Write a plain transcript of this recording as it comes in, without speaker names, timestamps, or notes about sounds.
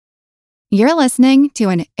You're listening to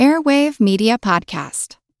an Airwave Media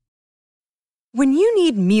Podcast. When you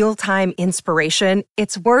need mealtime inspiration,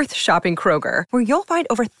 it's worth shopping Kroger, where you'll find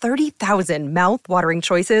over 30,000 mouth-watering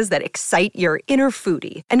choices that excite your inner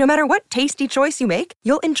foodie. And no matter what tasty choice you make,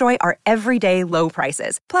 you'll enjoy our everyday low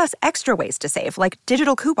prices, plus extra ways to save, like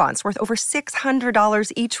digital coupons worth over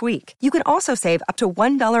 $600 each week. You can also save up to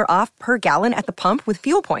 $1 off per gallon at the pump with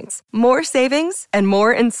fuel points. More savings and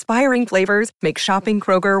more inspiring flavors make shopping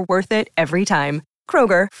Kroger worth it every time.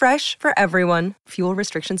 Kroger, fresh for everyone. Fuel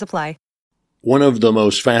restrictions apply. One of the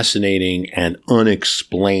most fascinating and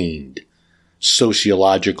unexplained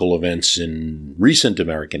sociological events in recent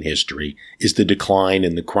American history is the decline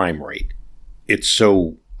in the crime rate. It's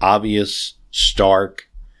so obvious, stark.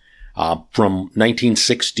 From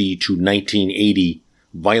 1960 to 1980,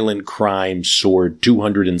 violent crime soared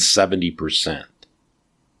 270%.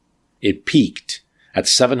 It peaked at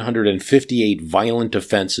 758 violent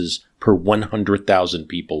offenses per 100,000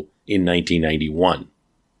 people in 1991.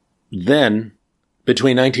 Then,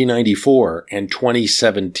 between 1994 and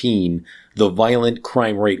 2017, the violent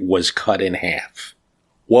crime rate was cut in half.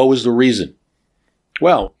 What was the reason?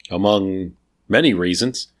 Well, among many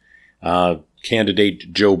reasons,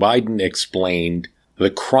 candidate Joe Biden explained the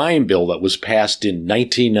crime bill that was passed in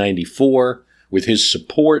 1994 with his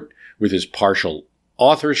support, with his partial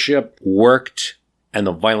authorship, worked, and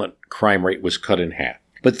the violent crime rate was cut in half.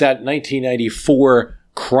 But that 1994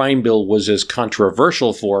 crime bill was as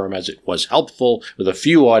controversial for him as it was helpful with a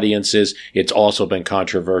few audiences. It's also been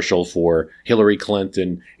controversial for Hillary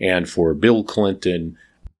Clinton and for Bill Clinton.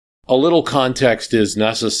 A little context is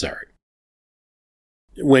necessary.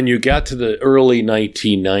 When you got to the early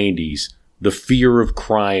 1990s, the fear of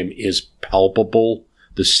crime is palpable.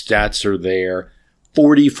 The stats are there.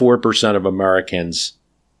 44% of Americans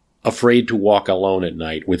afraid to walk alone at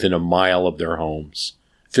night within a mile of their homes.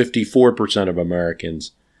 54% of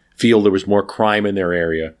Americans feel there was more crime in their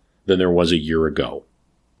area than there was a year ago.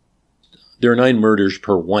 There are 9 murders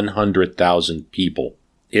per 100,000 people.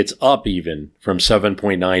 It's up even from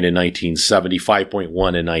 7.9 in 1970, 5.1 in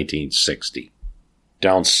 1960.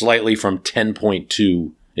 Down slightly from 10.2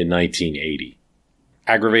 in 1980.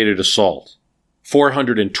 Aggravated assault,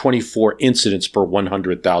 424 incidents per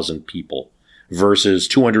 100,000 people versus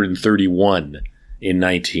 231 in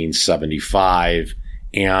 1975.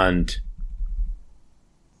 And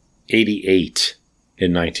 88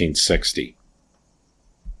 in 1960.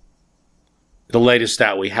 The latest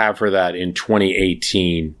stat we have for that in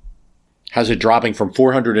 2018 has it dropping from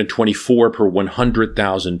 424 per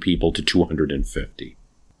 100,000 people to 250.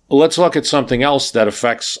 Let's look at something else that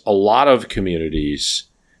affects a lot of communities,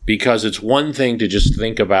 because it's one thing to just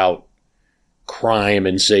think about crime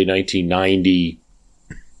in, say, 1990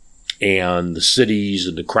 and the cities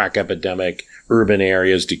and the crack epidemic, urban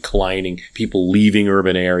areas declining, people leaving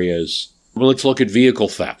urban areas. Well, let's look at vehicle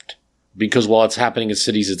theft, because while it's happening in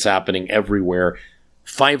cities, it's happening everywhere.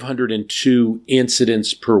 502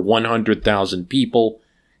 incidents per 100,000 people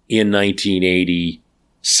in 1980,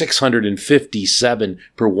 657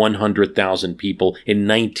 per 100,000 people in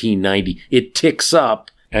 1990. It ticks up,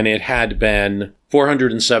 and it had been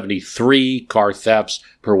 473 car thefts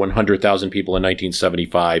per 100,000 people in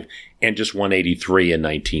 1975 and just 183 in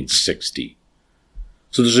 1960.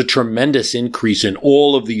 So there's a tremendous increase in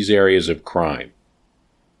all of these areas of crime.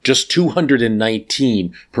 Just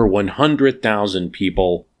 219 per 100,000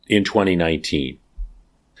 people in 2019.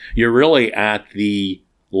 You're really at the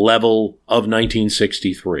level of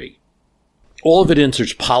 1963. All of it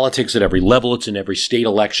enters politics at every level. It's in every state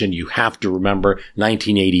election. You have to remember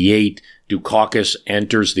 1988, Dukakis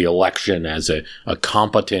enters the election as a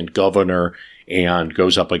competent governor and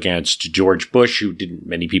goes up against George Bush, who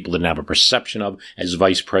many people didn't have a perception of, as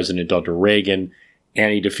vice president under Reagan.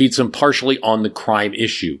 And he defeats him partially on the crime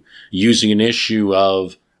issue, using an issue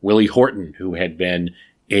of Willie Horton, who had been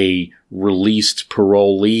a released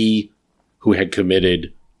parolee who had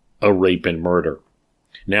committed a rape and murder.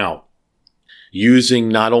 Now, using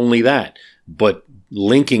not only that, but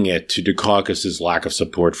linking it to Dukakis' lack of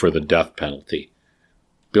support for the death penalty.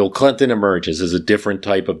 Bill Clinton emerges as a different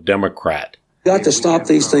type of Democrat. You've got to stop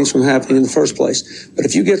these things from happening in the first place. But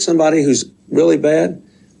if you get somebody who's really bad,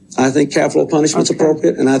 I think capital punishment's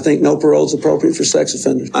appropriate, and I think no parole's appropriate for sex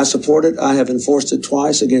offenders. I support it. I have enforced it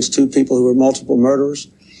twice against 2 people who were multiple murderers.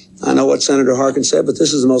 I know what Senator Harkin said, but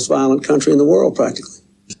this is the most violent country in the world, practically.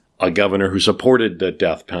 A governor who supported the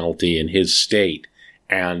death penalty in his state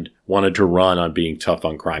and wanted to run on being tough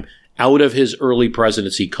on crime. Out of his early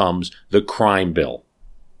presidency comes the crime bill.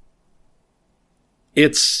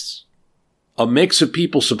 It's a mix of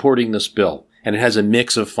people supporting this bill, and it has a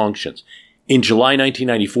mix of functions. In July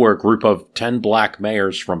 1994, a group of 10 black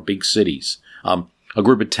mayors from big cities, a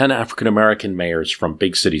group of 10 African-American mayors from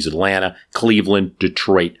big cities, Atlanta, Cleveland,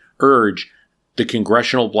 Detroit, urged the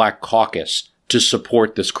Congressional Black Caucus to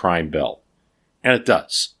support this crime bill. And it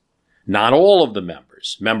does. Not all of the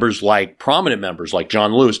prominent members like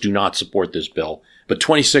John Lewis do not support this bill, but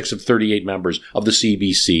 26 of 38 members of the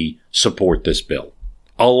CBC support this bill,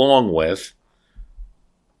 along with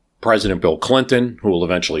President Bill Clinton, who will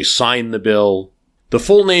eventually sign the bill. The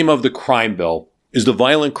full name of the crime bill is the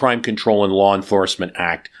Violent Crime Control and Law Enforcement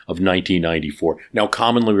Act of 1994, now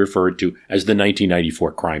commonly referred to as the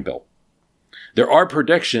 1994 Crime Bill. There are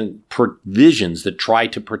provisions that try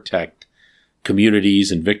to protect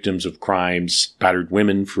communities and victims of crimes, battered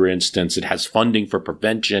women, for instance. It has funding for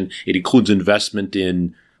prevention. It includes investment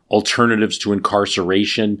in alternatives to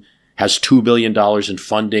incarceration, has $2 billion in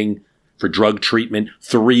funding for drug treatment,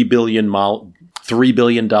 $3 billion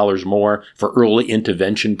more for early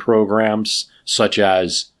intervention programs, such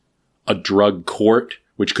as a drug court,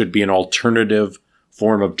 which could be an alternative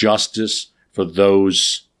form of justice for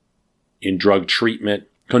those in drug treatment.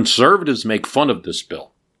 Conservatives make fun of this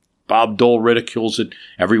bill. Bob Dole ridicules it.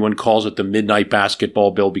 Everyone calls it the Midnight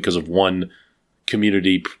Basketball Bill because of one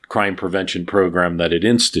community crime prevention program that it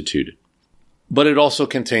instituted. But it also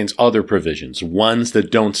contains other provisions, ones that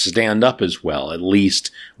don't stand up as well, at least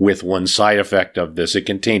with one side effect of this. It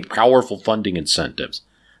contained powerful funding incentives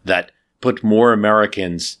that put more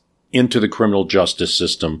Americans into the criminal justice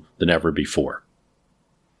system than ever before.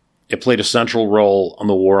 It played a central role in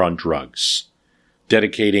the war on drugs,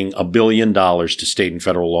 dedicating $1 billion to state and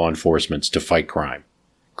federal law enforcement to fight crime,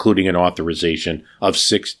 including an authorization of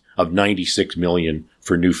 $96 million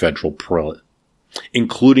for new federal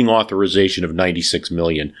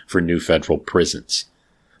prisons.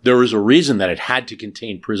 There is a reason that it had to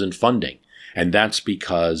contain prison funding, and that's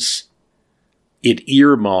because it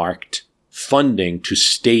earmarked funding to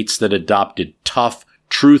states that adopted tough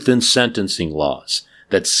truth in sentencing laws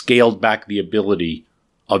that scaled back the ability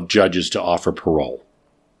of judges to offer parole.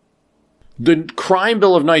 The crime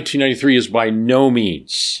bill of 1993 is by no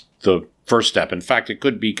means the first step. In fact, it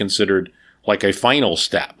could be considered like a final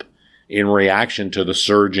step in reaction to the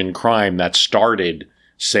surge in crime that started,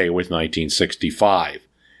 say, with 1965.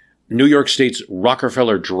 New York State's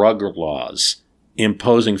Rockefeller drug laws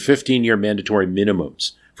imposing 15-year mandatory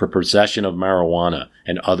minimums for possession of marijuana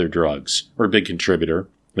and other drugs were a big contributor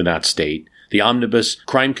in that state. The Omnibus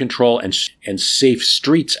Crime Control and Safe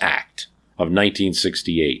Streets Act of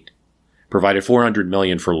 1968 provided $400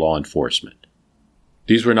 million for law enforcement.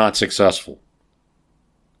 These were not successful.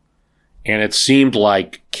 And it seemed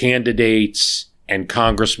like candidates and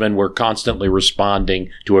congressmen were constantly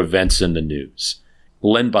responding to events in the news.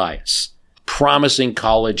 Len Bias, promising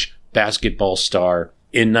college basketball star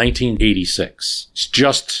in 1986,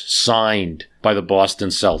 just signed by the Boston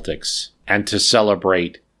Celtics, and to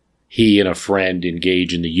celebrate, he and a friend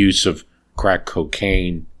engage in the use of crack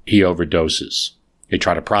cocaine. He overdoses. They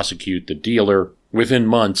try to prosecute the dealer. Within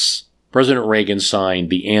months, President Reagan signed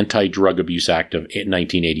the Anti-Drug Abuse Act of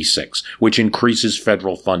 1986, which increases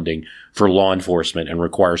federal funding for law enforcement and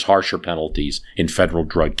requires harsher penalties in federal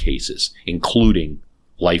drug cases, including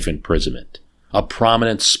life imprisonment. A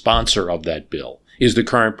prominent sponsor of that bill is the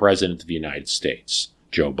current president of the United States,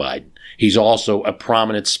 Joe Biden. He's also a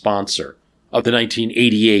prominent sponsor of the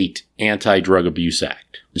 1988 Anti-Drug Abuse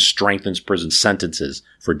Act. It strengthens prison sentences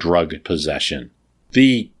for drug possession.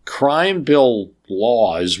 The crime bill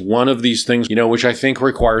law is one of these things, which I think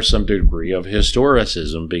requires some degree of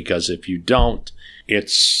historicism, because if you don't,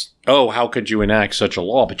 it's, how could you enact such a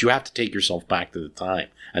law? But you have to take yourself back to the time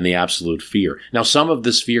and the absolute fear. Now, some of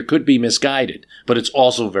this fear could be misguided, but it's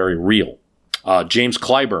also very real. James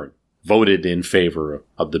Clyburn voted in favor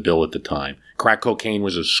of the bill at the time. Crack cocaine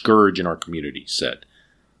was a scourge in our community, said.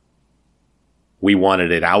 We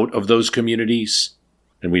wanted it out of those communities,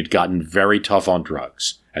 and we'd gotten very tough on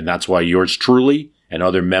drugs. And that's why yours truly and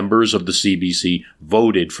other members of the CBC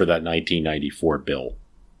voted for that 1994 bill.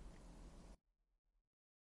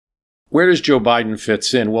 Where does Joe Biden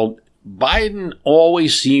fit in? Well, Biden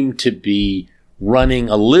always seemed to be running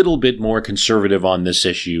a little bit more conservative on this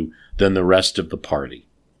issue than the rest of the party.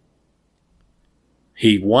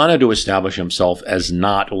 He wanted to establish himself as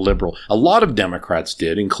not liberal. A lot of Democrats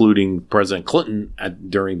did, including President Clinton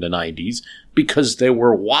during the 90s, because they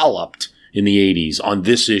were walloped in the 80s on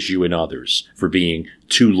this issue and others for being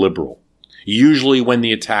too liberal. Usually when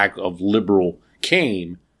the attack of liberal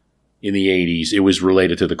came in the 80s, it was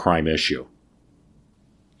related to the crime issue.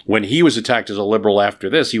 When he was attacked as a liberal after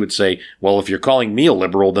this, he would say, well, if you're calling me a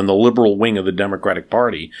liberal, then the liberal wing of the Democratic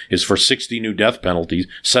Party is for 60 new death penalties,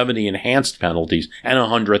 70 enhanced penalties, and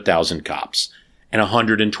 100,000 cops, and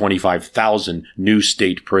 125,000 new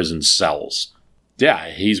state prison cells. Yeah,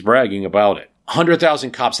 he's bragging about it.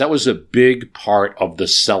 100,000 cops, that was a big part of the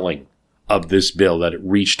selling of this bill, that it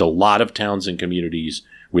reached a lot of towns and communities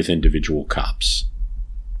with individual cops.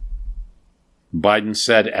 Biden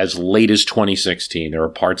said as late as 2016, there are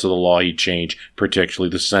parts of the law he'd change, particularly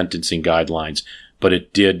the sentencing guidelines, but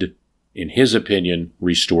it did, in his opinion,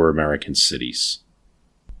 restore American cities.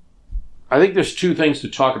 I think there's two things to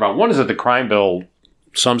talk about. One is that the crime bill,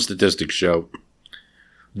 some statistics show,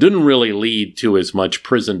 didn't really lead to as much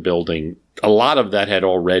prison building. A lot of that had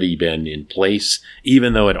already been in place,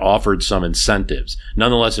 even though it offered some incentives.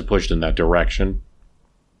 Nonetheless, it pushed in that direction.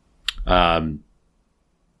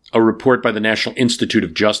 A report by the National Institute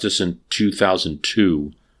of Justice in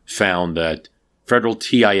 2002 found that federal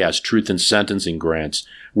TIS, truth in sentencing grants,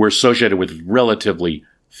 were associated with relatively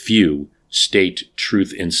few state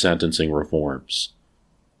truth in sentencing reforms.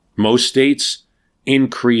 Most states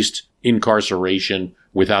increased incarceration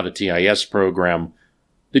without a TIS program.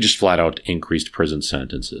 They just flat out increased prison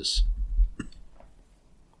sentences.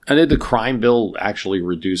 And did the crime bill actually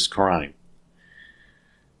reduce crime?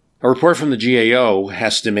 A report from the GAO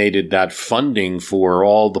estimated that funding for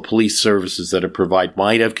all the police services that it provides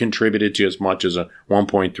might have contributed to as much as a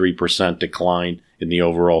 1.3% decline in the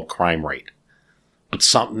overall crime rate. But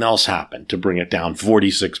something else happened to bring it down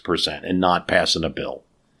 46% and not passing a bill.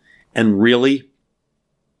 And really,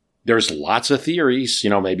 there's lots of theories,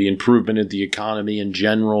 maybe improvement in the economy in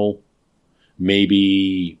general,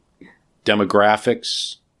 maybe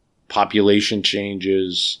demographics, population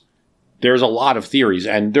changes. There's a lot of theories,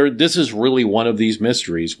 and this is really one of these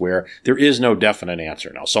mysteries where there is no definite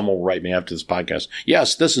answer. Now, someone will write me after this podcast,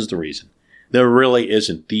 yes, this is the reason. There really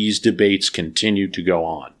isn't. These debates continue to go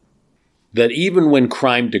on. That even when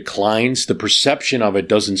crime declines, the perception of it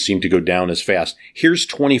doesn't seem to go down as fast. Here's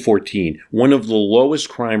 2014, one of the lowest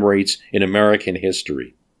crime rates in American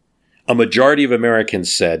history. A majority of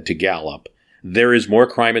Americans said to Gallup, there is more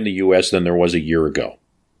crime in the U.S. than there was a year ago.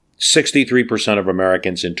 63% of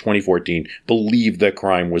Americans in 2014 believed that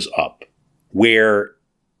crime was up, where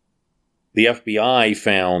the FBI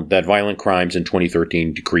found that violent crimes in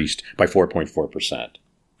 2013 decreased by 4.4%.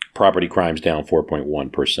 Property crimes down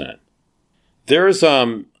 4.1%. There's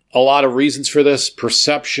a lot of reasons for this.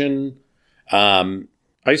 Perception.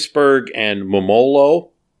 Iceberg and Momolo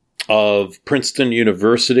of Princeton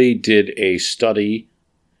University did a study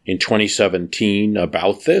in 2017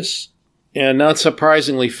 about this, and not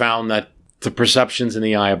surprisingly found that the perception's in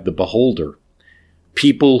the eye of the beholder.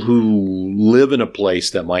 People who live in a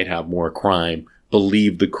place that might have more crime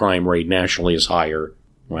believe the crime rate nationally is higher,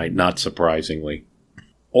 right? Not surprisingly.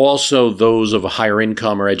 Also, those of a higher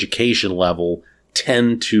income or education level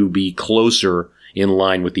tend to be closer in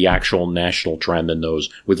line with the actual national trend than those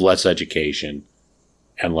with less education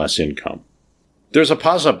and less income. There's a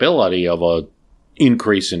possibility of an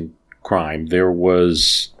increase in crime. There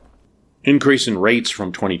was increase in rates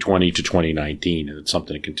from 2020 to 2019, and it's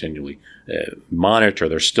something to continually monitor.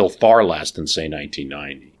 There's still far less than, say,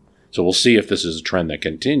 1990. So we'll see if this is a trend that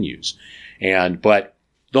continues. But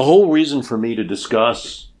the whole reason for me to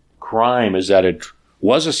discuss crime is that it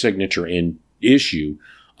was a signature issue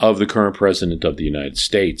of the current president of the United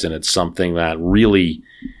States, and it's something that really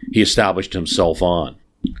he established himself on.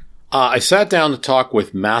 I sat down to talk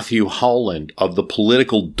with Matthew Howland of the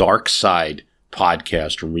Political Darkside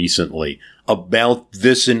podcast recently about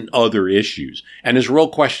this and other issues. And his real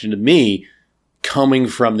question to me, coming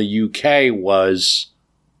from the UK, was,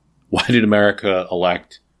 why did America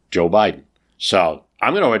elect Joe Biden? So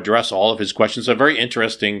I'm going to address all of his questions. A very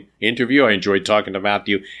interesting interview. I enjoyed talking to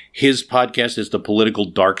Matthew. His podcast is the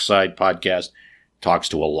Political Darkside podcast. Talks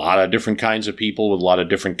to a lot of different kinds of people with a lot of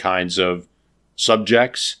different kinds of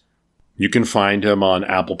subjects. You can find him on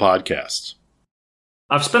Apple Podcasts.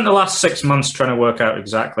 I've spent the last 6 months trying to work out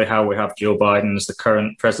exactly how we have Joe Biden as the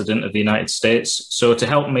current president of the United States. So to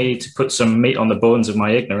help me to put some meat on the bones of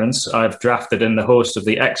my ignorance, I've drafted in the host of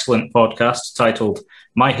the excellent podcast titled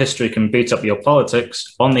My History Can Beat Up Your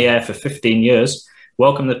Politics, on the air for 15 years.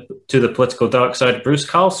 Welcome to the Political Dark Side, Bruce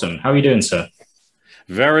Carlson. How are you doing, sir?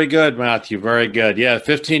 Very good, Matthew. Very good. Yeah,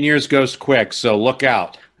 15 years goes quick, so look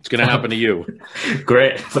out. It's going to happen to you.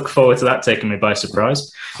 Great. Look forward to that taking me by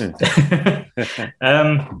surprise.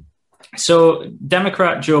 So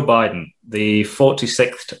Democrat Joe Biden, the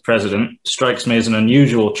 46th president, strikes me as an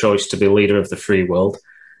unusual choice to be leader of the free world.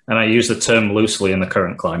 and I use the term loosely in the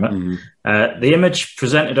current climate. The image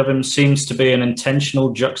presented of him seems to be an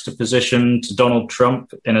intentional juxtaposition to Donald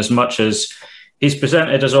Trump, in as much as he's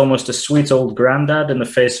presented as almost a sweet old granddad in the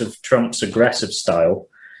face of Trump's aggressive style.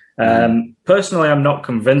 Personally, I'm not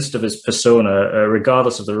convinced of his persona,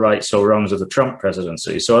 regardless of the rights or wrongs of the Trump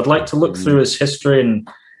presidency. So I'd like to look through his history and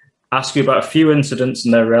ask you about a few incidents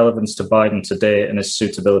and their relevance to Biden today and his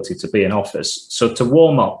suitability to be in office. So to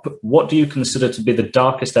warm up, what do you consider to be the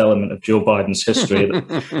darkest element of Joe Biden's history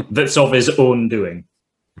that's of his own doing?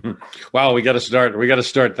 Wow, we got to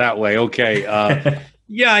start that way. Okay.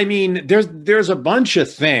 Yeah, I mean, there's a bunch of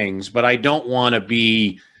things, but I don't want to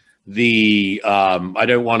be I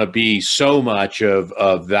don't want to be so much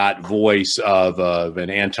of that voice of an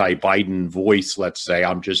anti-Biden voice, let's say.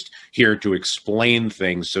 I'm just here to explain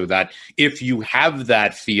things so that if you have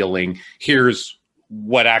that feeling, here's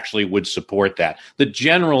what actually would support that. The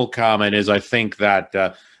general comment is I think that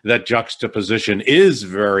that juxtaposition is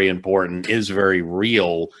very important, is very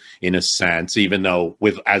real in a sense, even though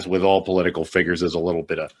as with all political figures, there's a little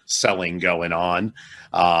bit of selling going on.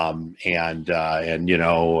 And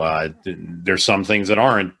there's some things that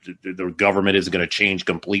aren't. The government isn't going to change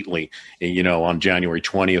completely, on January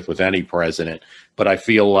 20th with any president. But I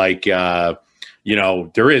feel like,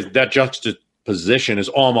 there is that juxtaposition is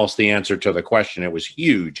almost the answer to the question. It was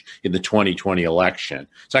huge in the 2020 election.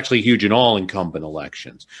 It's actually huge in all incumbent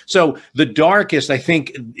elections. So the darkest, I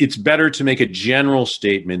think it's better to make a general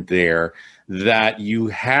statement there that you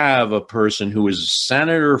have a person who is a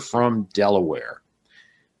senator from Delaware,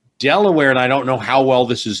 and I don't know how well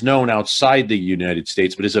this is known outside the United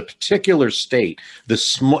States, but is a particular state.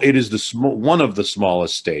 It is one of the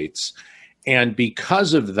smallest states, and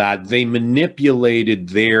because of that, they manipulated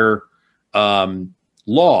their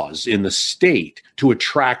laws in the state to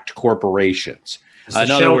attract corporations.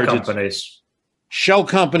 In other words, shell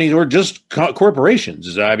companies, or just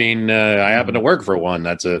corporations. I mean, I happen to work for one.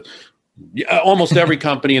 That's almost every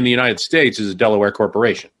company in the United States is a Delaware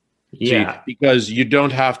corporation. Yeah. See, because you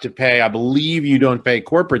don't have to pay, I believe you don't pay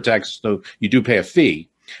corporate tax, so you do pay a fee.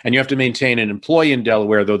 And you have to maintain an employee in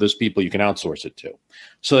Delaware, though there's people you can outsource it to.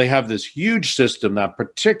 So they have this huge system that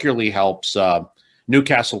particularly helps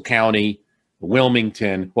Newcastle County,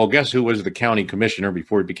 Wilmington. Well, guess who was the county commissioner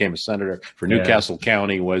before he became a senator for Newcastle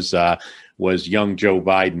County was young Joe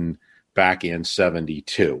Biden back in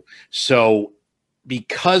 1972. So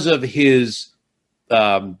because of his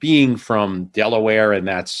being from Delaware and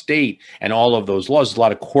that state and all of those laws, a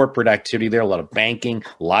lot of corporate activity there, a lot of banking,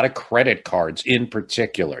 a lot of credit cards in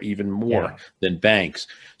particular, even more than banks.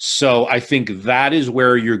 So I think that is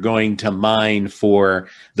where you're going to mine for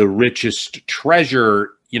the richest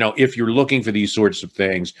treasure, if you're looking for these sorts of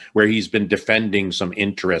things, where he's been defending some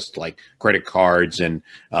interest like credit cards and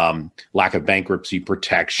lack of bankruptcy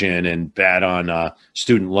protection and bad on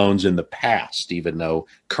student loans in the past, even though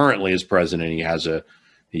currently as president, he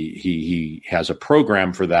has a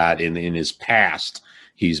program for that. In his past,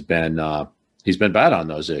 he's been bad on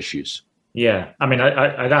those issues. Yeah. I mean,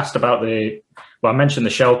 I'd asked about I mentioned the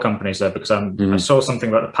shell companies there because I saw something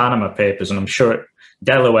about the Panama Papers, and I'm sure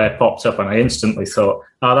Delaware popped up, and I instantly thought,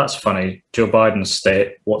 oh, that's funny. Joe Biden's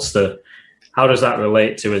state. How does that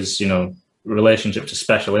relate to his, relationship to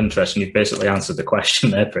special interests? And you've basically answered the question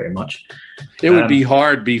there pretty much. It would be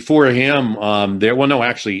hard before him.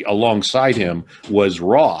 Alongside him was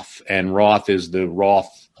Roth, and Roth is the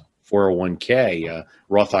Roth 401k,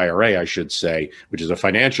 Roth IRA, I should say, which is a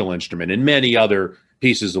financial instrument, and many other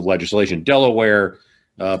pieces of legislation. Delaware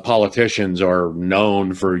politicians are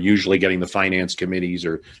known for usually getting the finance committees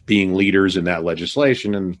or being leaders in that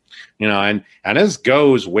legislation. And, and this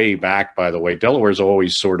goes way back, by the way. Delaware's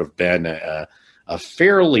always sort of been a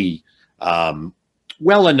fairly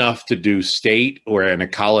well enough to do state or in a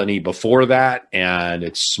colony before that. And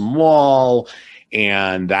it's small.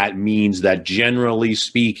 And that means that generally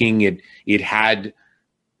speaking, it had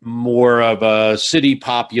more of a city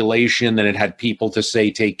population than it had people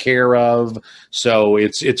to take care of. So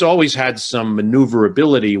it's always had some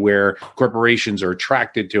maneuverability where corporations are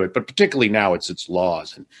attracted to it, but particularly now it's its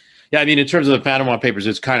laws. And yeah, I mean, in terms of the Panama Papers,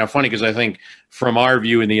 it's kind of funny because I think from our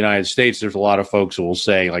view in the United States, there's a lot of folks who will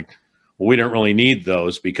say like, well, we don't really need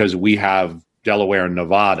those because we have Delaware and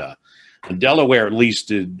Nevada. And Delaware, at least,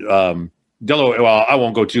 Delaware, well, I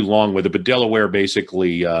won't go too long with it, but Delaware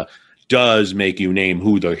basically does make you name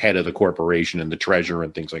who the head of the corporation and the treasurer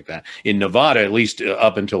and things like that. In Nevada, at least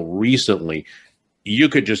up until recently, you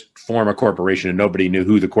could just form a corporation and nobody knew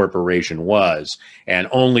who the corporation was. And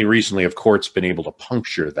only recently have courts been able to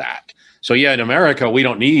puncture that. So yeah, in America, we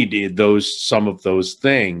don't need some of those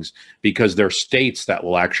things because there are states that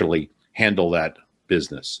will actually handle that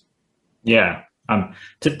business. Yeah.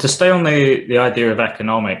 To stay on the idea of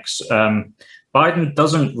economics, Biden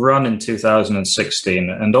doesn't run in 2016,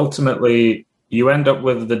 and ultimately you end up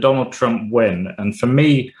with the Donald Trump win. And for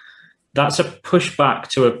me, that's a pushback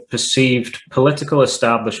to a perceived political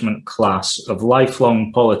establishment class of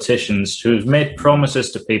lifelong politicians who have made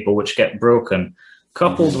promises to people which get broken,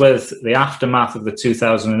 coupled with the aftermath of the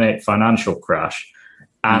 2008 financial crash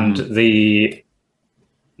and the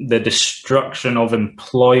destruction of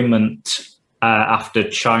employment after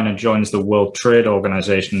China joins the World Trade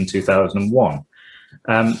Organization in 2001.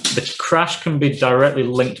 The crash can be directly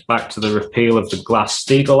linked back to the repeal of the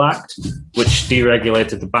Glass-Steagall Act, which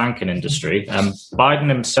deregulated the banking industry. Biden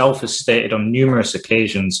himself has stated on numerous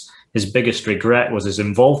occasions his biggest regret was his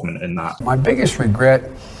involvement in that. My biggest regret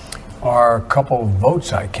are a couple of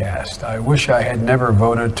votes I cast. I wish I had never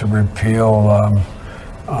voted to repeal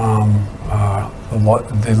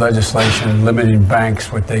the legislation limiting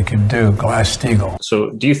banks what they could do, Glass-Steagall.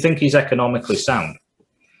 So do you think he's economically sound?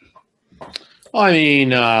 I mean,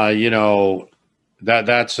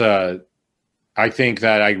 that's I think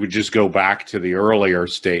that I would just go back to the earlier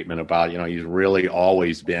statement about, he's really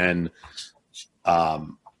always been a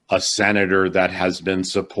senator that has been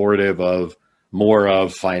supportive of more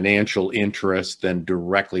of financial interest than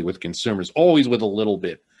directly with consumers, always with a little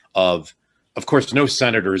bit of course, no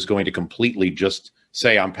senator is going to completely just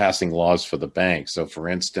say, I'm passing laws for the bank. So, for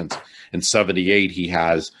instance, in 78, he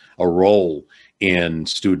has a role in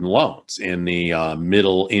student loans in the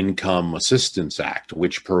Middle Income Assistance Act,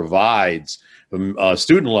 which provides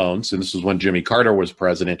student loans, and this was when Jimmy Carter was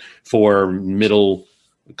president, for middle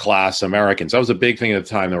class Americans. That was a big thing at the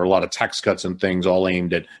time. There were a lot of tax cuts and things all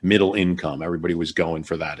aimed at middle income. Everybody was going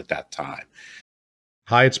for that at that time.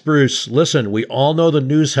 Hi, it's Bruce. Listen, we all know the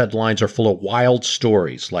news headlines are full of wild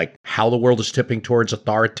stories, like how the world is tipping towards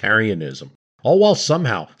authoritarianism, all while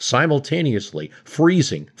somehow, simultaneously,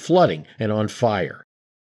 freezing, flooding, and on fire.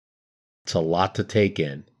 It's a lot to take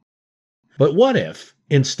in. But what if,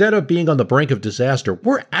 instead of being on the brink of disaster,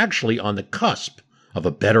 we're actually on the cusp of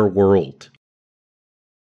a better world?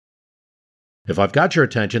 If I've got your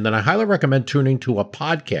attention, then I highly recommend tuning to a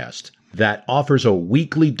podcast that offers a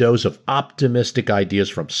weekly dose of optimistic ideas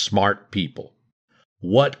from smart people.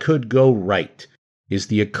 What Could Go Right is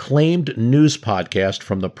the acclaimed news podcast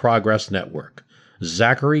from the Progress Network.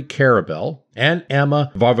 Zachary Karabell and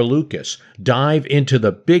Emma Varvaloucas dive into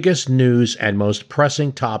the biggest news and most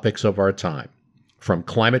pressing topics of our time, from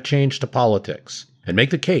climate change to politics, and make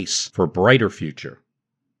the case for a brighter future.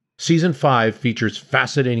 Season 5 features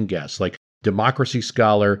fascinating guests like democracy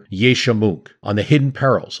scholar Yesha Mounk on the hidden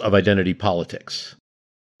perils of identity politics,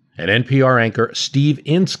 and NPR anchor Steve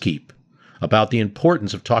Inskeep about the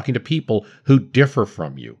importance of talking to people who differ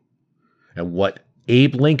from you, and what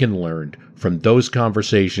Abe Lincoln learned from those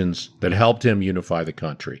conversations that helped him unify the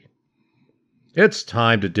country. It's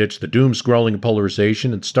time to ditch the doom-scrolling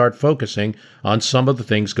polarization and start focusing on some of the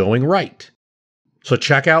things going right. So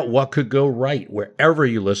check out What Could Go Right wherever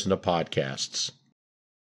you listen to podcasts.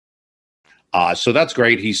 So that's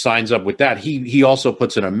great. He signs up with that. He also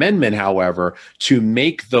puts an amendment, however, to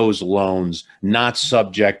make those loans not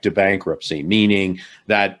subject to bankruptcy, meaning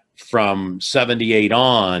that from 78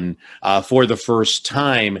 on, for the first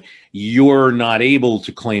time, you're not able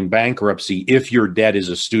to claim bankruptcy if your debt is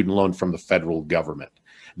a student loan from the federal government.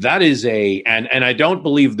 That is and I don't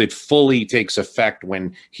believe that fully takes effect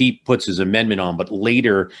when he puts his amendment on, but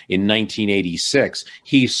later in 1986,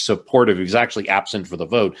 he's supportive. He was actually absent for the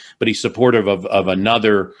vote, but he's supportive of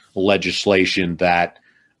another legislation that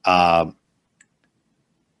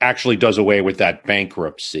actually does away with that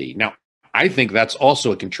bankruptcy. Now, I think that's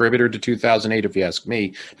also a contributor to 2008, if you ask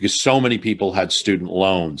me, because so many people had student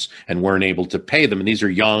loans and weren't able to pay them. And these are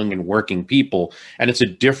young and working people. And it's a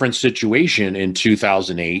different situation in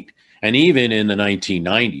 2008 and even in the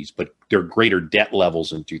 1990s. But there are greater debt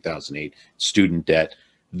levels in 2008, student debt,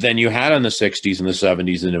 than you had in the 60s and the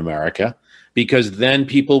 70s in America, because then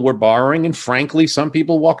people were borrowing. And frankly, some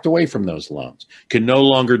people walked away from those loans, could no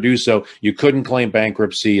longer do so. You couldn't claim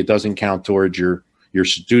bankruptcy. It doesn't count towards your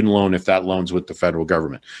student loan if that loan's with the federal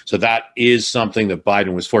government. So that is something that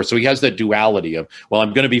Biden was for. So he has that duality of, well,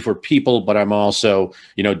 I'm going to be for people, but I'm also,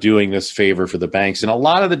 doing this favor for the banks. And a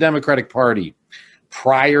lot of the Democratic Party,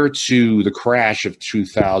 prior to the crash of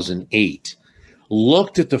 2008,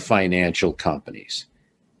 looked at the financial companies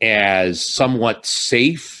as somewhat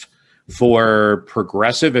safe for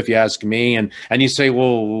progressive, if you ask me. And you say,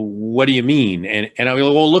 well, what do you mean? And I mean,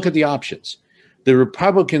 well, look at the options. The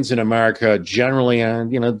Republicans in America generally,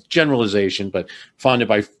 generalization, but funded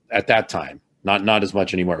by, at that time, not as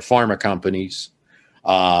much anymore, pharma companies,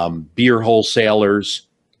 beer wholesalers,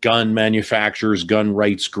 gun manufacturers, gun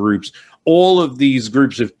rights groups, all of these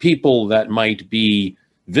groups of people that might be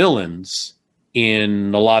villains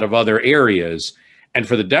in a lot of other areas. And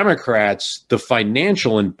for the Democrats, the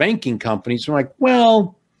financial and banking companies are like,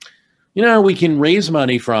 well, we can raise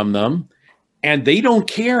money from them, and they don't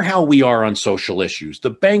care how we are on social issues.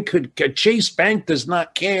 Chase Bank does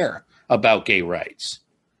not care about gay rights.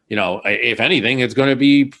 If anything, it's going to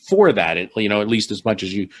be for that, at least as much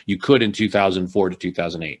as you could in 2004 to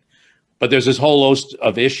 2008. But there's this whole host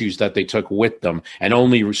of issues that they took with them and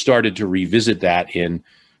only started to revisit that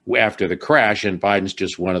after the crash, and Biden's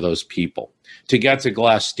just one of those people. To get to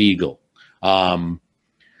Glass-Steagall,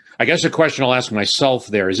 I guess a question I'll ask myself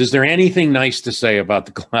there is there anything nice to say about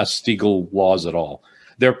the Glass-Steagall laws at all?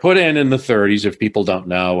 They're put in the 30s, if people don't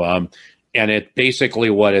know, and it basically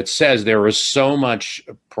what it says, there was so much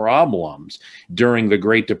problems during the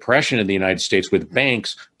Great Depression in the United States with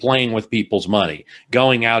banks playing with people's money,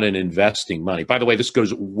 going out and investing money. By the way, this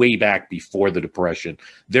goes way back before the Depression.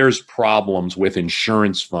 There's problems with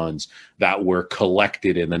insurance funds that were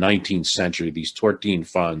collected in the 19th century, these Tortine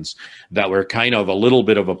funds that were kind of a little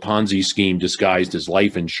bit of a Ponzi scheme disguised as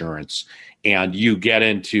life insurance. And you get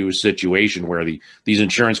into a situation where these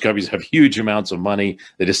insurance companies have huge amounts of money.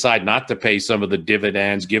 They decide not to pay some of the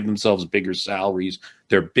dividends, give themselves bigger salaries.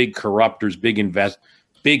 They're big corruptors, big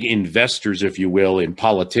investors, if you will, in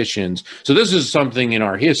politicians. So this is something in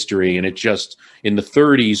our history, and it just in the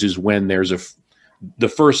 30s is when there's the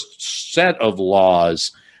first set of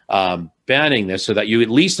laws banning this, so that you at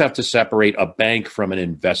least have to separate a bank from an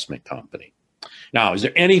investment company. Now, is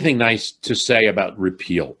there anything nice to say about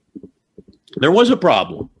repeal? There was a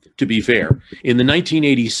problem, to be fair. In the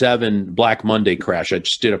 1987 Black Monday crash, I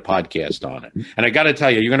just did a podcast on it. And I got to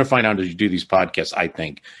tell you, you're going to find out as you do these podcasts, I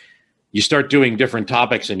think, you start doing different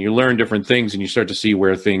topics and you learn different things and you start to see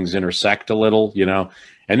where things intersect a little,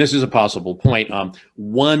 And this is a possible point.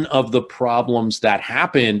 One of the problems that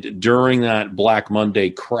happened during that Black Monday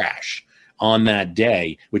crash on that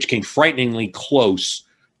day, which came frighteningly close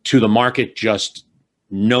to the market just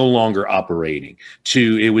no longer operating,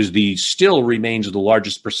 still remains the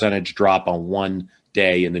largest percentage drop on one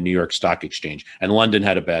day in the New York Stock Exchange. And London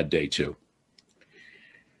had a bad day too.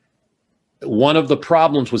 One of the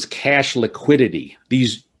problems was cash liquidity.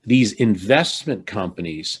 These investment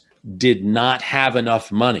companies did not have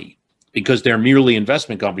enough money, because they're merely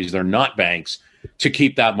investment companies, they're not banks, to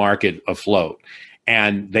keep that market afloat.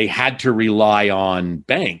 And they had to rely on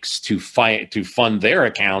banks to fund their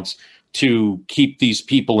accounts to keep these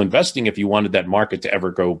people investing if you wanted that market to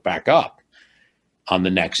ever go back up on the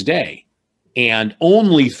next day. And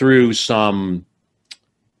only through some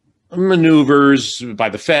maneuvers by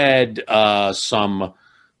the Fed, some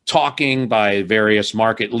talking by various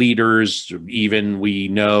market leaders, even we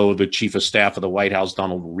know the chief of staff of the White House,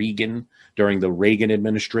 Donald Reagan, during the Reagan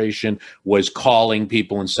administration, was calling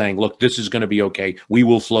people and saying, look, this is going to be okay. We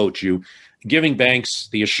will float you, giving banks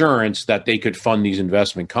the assurance that they could fund these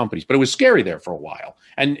investment companies. But it was scary there for a while.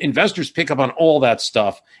 And investors pick up on all that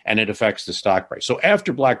stuff, and it affects the stock price. So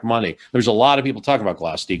after Black Monday, there's a lot of people talking about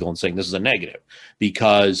Glass-Steagall and saying this is a negative,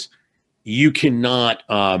 because we cannot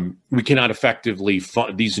effectively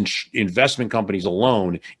fund these investment companies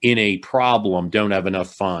alone in a problem, don't have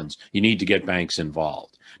enough funds. You need to get banks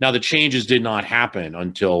involved. Now, the changes did not happen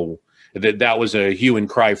until that was a hue and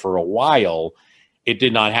cry for a while. It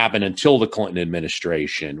did not happen until the Clinton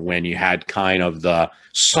administration, when you had kind of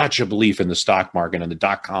such a belief in the stock market and the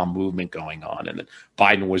dot-com movement going on. And then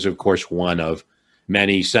Biden was, of course, one of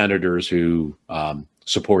many senators who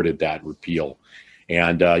supported that repeal.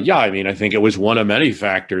 And I think it was one of many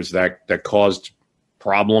factors that caused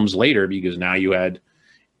problems later, because now you had,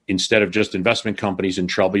 instead of just investment companies in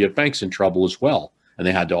trouble, you had banks in trouble as well. And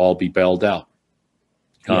they had to all be bailed out.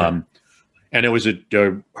 Yeah. And it was a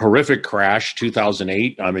horrific crash,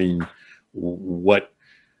 2008. I mean, what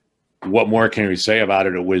more can we say about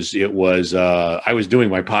it? It was. I was doing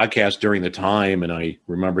my podcast during the time, and I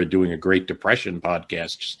remember doing a Great Depression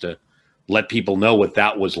podcast just to let people know what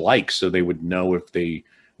that was like, so they would know if they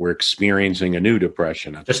were experiencing a new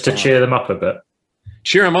depression. Just to cheer them up a bit.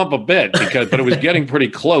 Cheer them up a bit, but it was getting pretty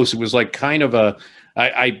close. It was like kind of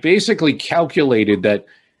I basically calculated that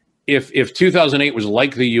if 2008 was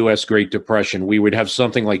like the U.S. Great Depression, we would have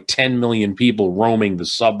something like 10 million people roaming the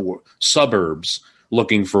suburbs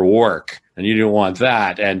looking for work. And you didn't want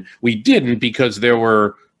that. And we didn't, because there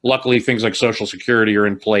were, luckily, things like Social Security are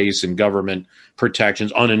in place and government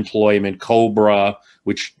protections, unemployment, COBRA,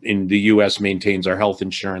 which in the U.S. maintains our health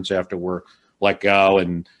insurance after we're let go,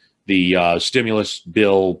 and The stimulus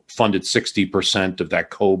bill funded 60% of that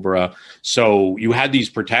COBRA. So you had these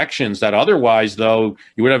protections that otherwise, though,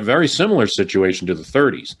 you would have a very similar situation to the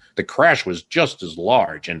 30s. The crash was just as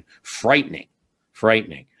large and frightening.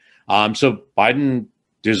 So Biden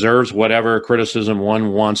deserves whatever criticism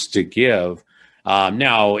one wants to give.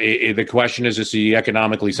 Now, the question is he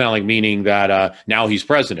economically sound, like meaning that now he's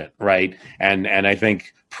president, right? And I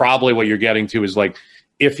think probably what you're getting to is like,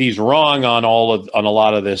 if he's wrong on a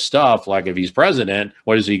lot of this stuff, like if he's president,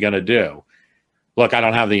 what is he going to do? Look, I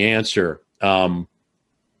don't have the answer. The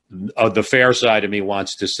fair side of me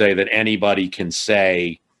wants to say that anybody can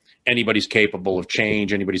say anybody's capable of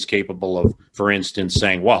change. Anybody's capable of, for instance,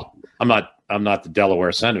 saying, "Well, I'm not the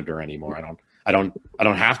Delaware senator anymore. I don't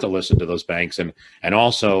have to listen to those banks, and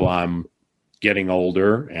also I'm getting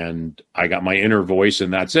older and I got my inner voice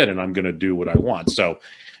and that's it, and I'm going to do what I want." So,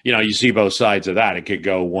 you see both sides of that. It could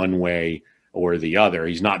go one way or the other.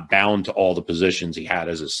 He's not bound to all the positions he had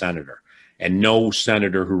as a senator, and no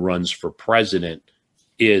senator who runs for president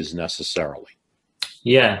is necessarily.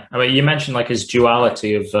 Yeah, I mean, you mentioned like his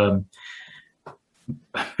duality of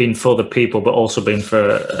being for the people, but also being for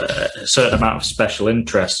a certain amount of special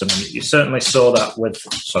interests. I mean, you certainly saw that with.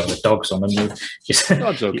 Sorry, the dog's on the move.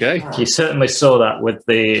 That's okay. You certainly saw that with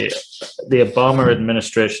the Obama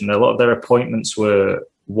administration. A lot of their appointments were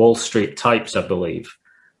Wall Street types, I believe.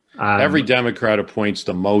 Every Democrat appoints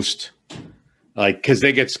the most, because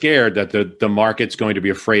they get scared that the market's going to be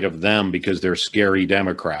afraid of them because they're scary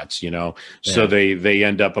Democrats, So they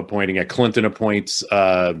end up appointing. Clinton appoints.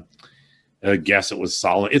 I guess it was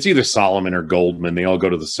Solomon. It's either Solomon or Goldman. They all go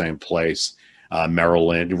to the same place. Merrill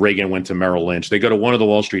Lynch. Reagan went to Merrill Lynch. They go to one of the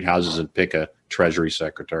Wall Street houses and pick a Treasury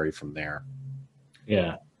secretary from there.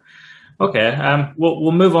 Yeah. Okay.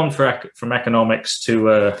 We'll move on from economics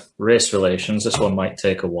to race relations. This one might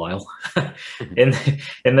take a while. In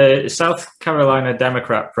the South Carolina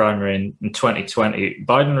Democrat primary in 2020,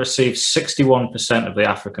 Biden received 61% of the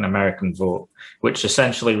African American vote, which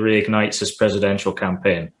essentially reignites his presidential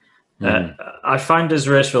campaign. I find his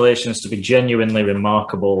race relations to be genuinely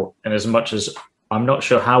remarkable, in as much as I'm not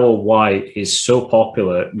sure how or why he's so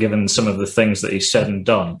popular, given some of the things that he's said and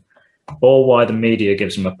done, or why the media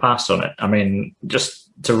gives him a pass on it. I mean, just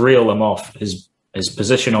to reel them off, his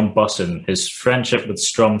position on busing, his friendship with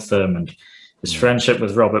Strom Thurmond, his friendship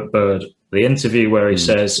with Robert Byrd, the interview where he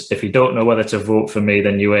says, "If you don't know whether to vote for me,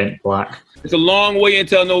 then you ain't black." It's a long way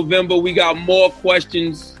until November. We got more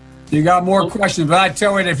questions. You got more questions, but I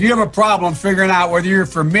tell you, if you have a problem figuring out whether you're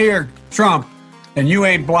for me or Trump, then you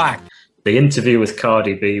ain't black. The interview with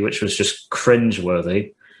Cardi B, which was just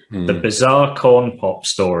cringeworthy, the bizarre corn pop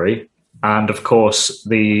story, and of course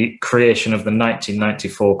the creation of the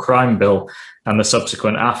 1994 crime bill and the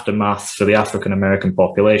subsequent aftermath for the African American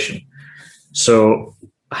population. So,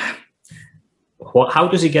 how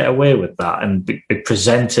does he get away with that and be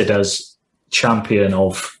presented as champion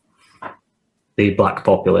of the black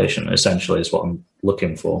population, essentially, is what I'm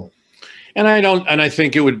looking for. And I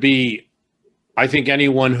think it would be, I think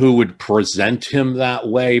anyone who would present him that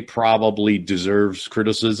way probably deserves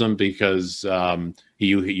criticism, because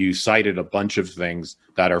you cited a bunch of things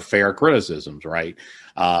that are fair criticisms, right?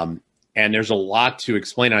 And there's a lot to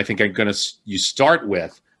explain. And I think you start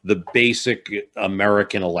with the basic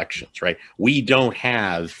American elections, right? We don't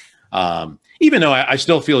have, even though I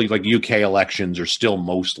still feel like UK elections are still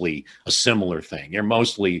mostly a similar thing. They're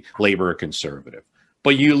mostly Labour or Conservative.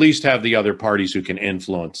 But you at least have the other parties who can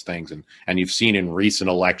influence things. And you've seen in recent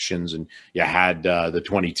elections, and you had the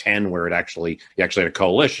 2010 where you actually had a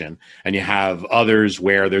coalition, and you have others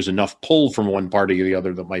where there's enough pull from one party or the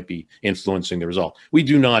other that might be influencing the result. We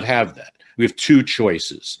do not have that. We have two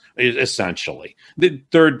choices, essentially. The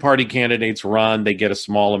third-party candidates run. They get a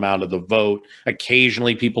small amount of the vote.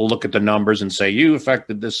 Occasionally, people look at the numbers and say, you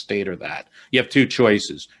affected this state or that. You have two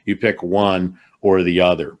choices. You pick one or the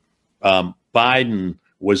other. Biden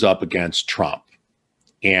was up against Trump.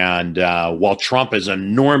 And while Trump is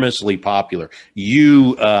enormously popular,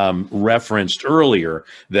 you referenced earlier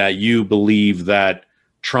that you believe that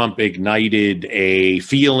Trump ignited a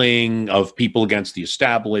feeling of people against the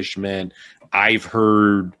establishment. I've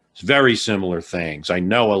heard very similar things. I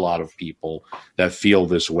know a lot of people that feel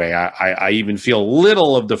this way. I even feel a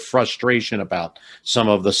little of the frustration about some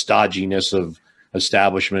of the stodginess of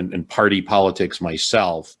establishment and party politics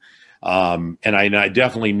myself. And I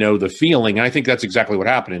definitely know the feeling. And I think that's exactly what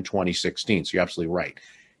happened in 2016. So you're absolutely right.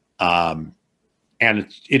 And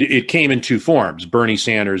it came in two forms, Bernie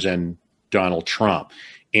Sanders and Donald Trump.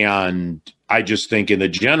 And I just think in the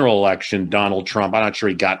general election, Donald Trump, I'm not sure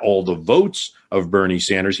he got all the votes of Bernie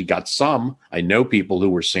Sanders. He got some. I know people who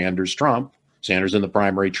were Sanders Trump Sanders in the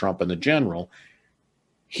primary, Trump in the general.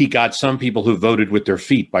 He got some people who voted with their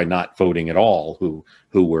feet by not voting at all, who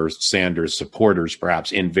were Sanders supporters,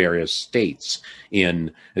 perhaps in various states.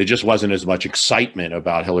 There just wasn't as much excitement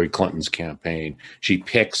about Hillary Clinton's campaign. She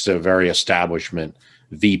picks a very establishment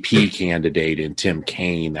VP candidate in Tim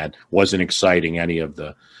Kaine that wasn't exciting any of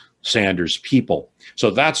the Sanders people.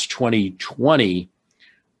 So that's 2020.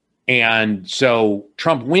 And so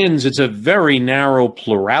Trump wins. It's a very narrow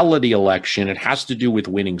plurality election. It has to do with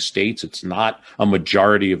winning states. It's not a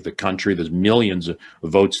majority of the country. There's millions of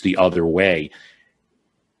votes the other way.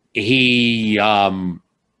 He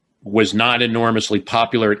was not enormously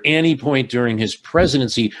popular at any point during his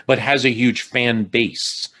presidency, but has a huge fan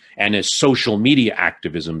base and a social media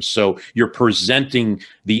activism. So you're presenting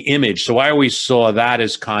the image. So I always saw that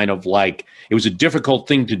as kind of like, it was a difficult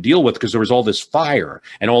thing to deal with because there was all this fire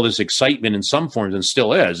and all this excitement in some forms, and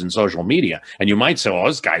still is in social media. And you might say, oh,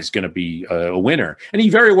 this guy's going to be a winner. And he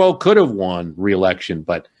very well could have won re-election,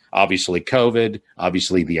 but obviously COVID,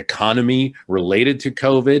 obviously the economy related to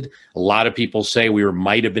COVID. A lot of people say we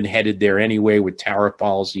might have been headed there anyway with tariff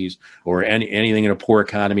policies or anything in a poor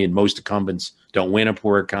economy, and most incumbents don't win a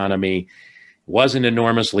poor economy. Wasn't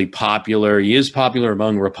enormously popular. He is popular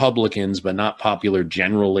among Republicans, but not popular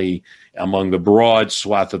generally among the broad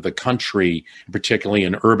swath of the country, particularly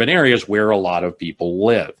in urban areas where a lot of people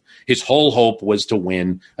live. His whole hope was to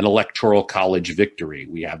win an electoral college victory.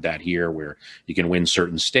 We have that here where you can win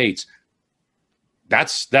certain states.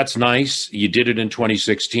 That's nice. You did it in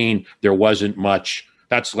 2016. There wasn't much.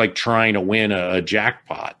 That's like trying to win a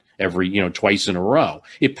jackpot twice in a row.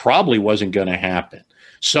 It probably wasn't going to happen.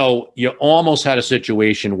 So you almost had a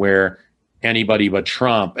situation where anybody but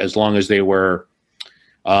Trump, as long as they were,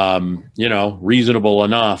 reasonable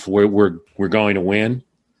enough, we're going to win.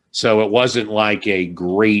 So it wasn't like a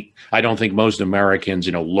great, I don't think most Americans,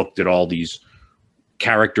 looked at all these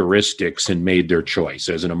characteristics and made their choice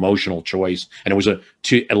as an emotional choice. And it was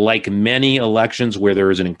like many elections where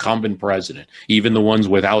there is an incumbent president, even the ones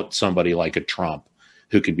without somebody like a Trump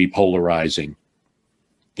who could be polarizing,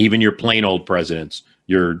 even your plain old presidents,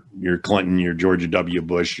 your Clinton, your George W.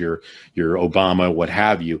 Bush, your Obama, what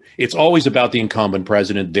have you. It's always about the incumbent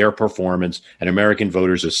president, their performance, and American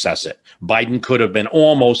voters assess it. Biden could have been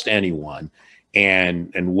almost anyone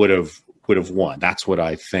and would have won. That's what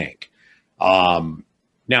I think.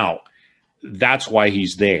 Now, that's why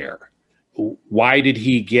he's there. Why did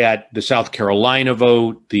he get the South Carolina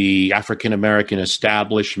vote, the African-American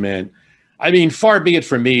establishment? I mean, far be it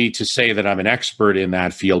from me to say that I'm an expert in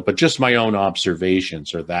that field, but just my own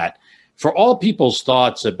observations are that for all people's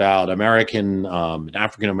thoughts about American,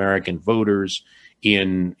 African-American voters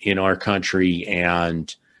in our country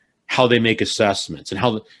and how they make assessments and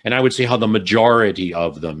I would say how the majority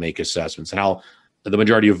of them make assessments and how the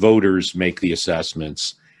majority of voters make the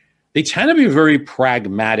assessments, they tend to be a very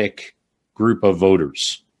pragmatic group of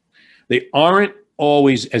voters. They aren't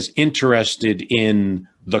always as interested in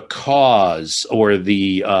the cause or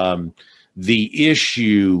the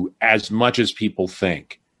issue as much as people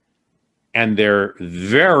think. And they're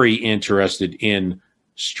very interested in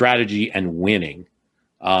strategy and winning.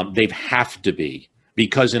 They have to be,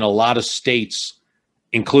 because in a lot of states,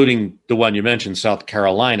 including the one you mentioned, South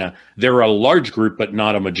Carolina, they're a large group, but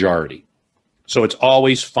not a majority. So it's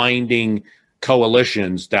always finding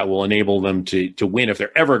coalitions that will enable them to win if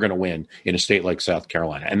they're ever going to win in a state like South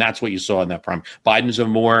Carolina. And that's what you saw in that primary. Biden's a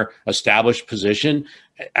more established position.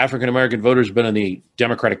 African-American voters have been in the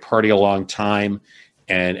Democratic Party a long time,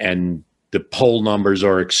 and the poll numbers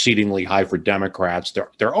are exceedingly high for Democrats.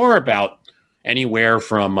 There are about anywhere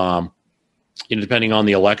from, depending on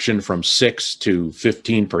the election, from 6 to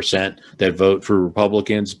 15% that vote for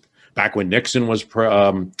Republicans. Back when Nixon was,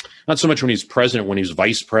 not so much when he was president, when he was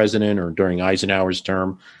vice president or during Eisenhower's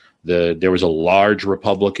term, there was a large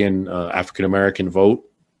Republican African-American vote.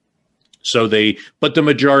 But the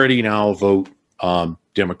majority now vote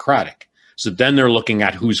Democratic. So then they're looking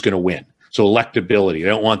at who's going to win. So electability, they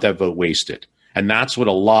don't want that vote wasted. And that's what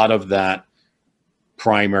a lot of that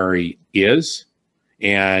primary is.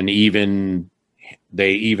 And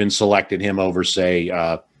they even selected him over,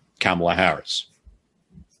 say, Kamala Harris.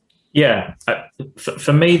 Yeah,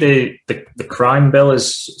 for me, the crime bill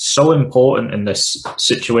is so important in this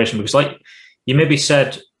situation because, like you maybe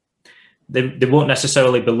said, they won't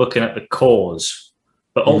necessarily be looking at the cause,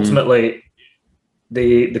 but ultimately,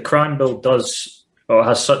 the crime bill does or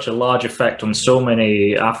has such a large effect on so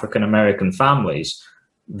many African American families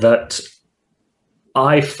that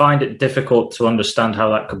I find it difficult to understand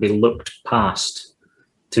how that could be looked past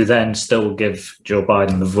to then still give Joe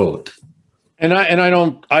Biden the vote. And I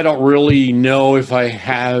don't really know if I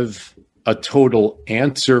have a total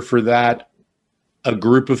answer for that. A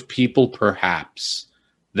group of people, perhaps,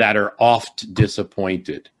 that are oft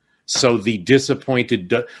disappointed. So the disappointment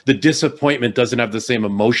doesn't have the same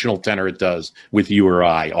emotional tenor it does with you or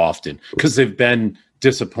I often, because they've been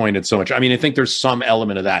disappointed so much. I mean, I think there's some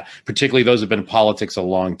element of that, particularly those who've been in politics a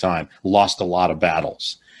long time, lost a lot of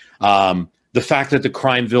battles. The fact that the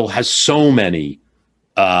crime bill has so many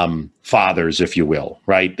fathers, if you will,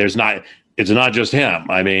 right? It's not just him.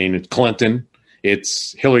 I mean, it's Clinton.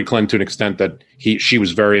 It's Hillary Clinton to an extent that she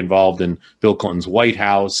was very involved in Bill Clinton's White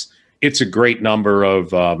House. It's a great number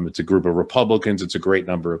of, it's a group of Republicans. It's a great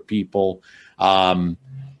number of people. And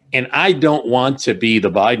I don't want to be the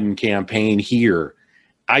Biden campaign here.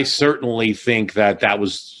 I certainly think that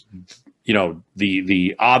was,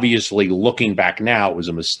 the obviously looking back now, it was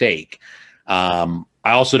a mistake.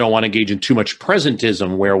 I also don't want to engage in too much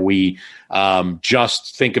presentism where we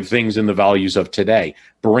just think of things in the values of today.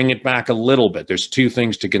 Bring it back a little bit. There's two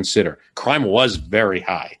things to consider. Crime was very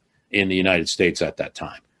high in the United States at that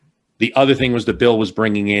time. The other thing was the bill was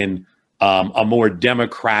bringing in a more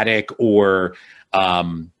democratic or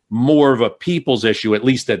more of a people's issue, at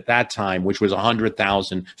least at that time, which was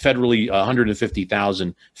 150,000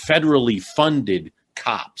 federally funded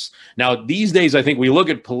cops. Now, these days, I think we look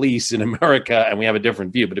at police in America and we have a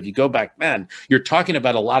different view. But if you go back then, you're talking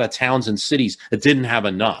about a lot of towns and cities that didn't have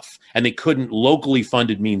enough. And they couldn't. Locally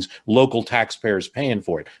funded means local taxpayers paying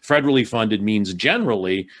for it. Federally funded means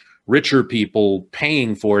generally richer people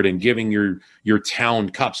paying for it and giving your town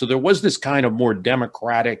cops. So there was this kind of more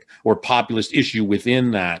democratic or populist issue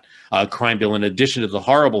within that crime bill, in addition to the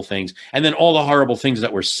horrible things. And then all the horrible things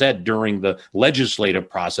that were said during the legislative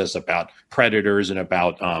process about predators and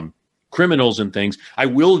about criminals and things. I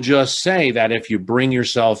will just say that if you bring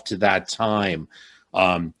yourself to that time,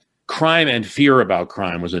 crime and fear about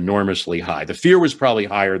crime was enormously high. The fear was probably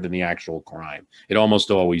higher than the actual crime. It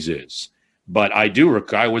almost always is. But I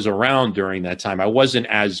was around during that time. I wasn't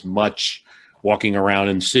as much walking around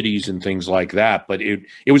in cities and things like that, but it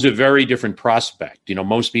was a very different prospect.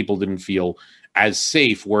 Most people didn't feel as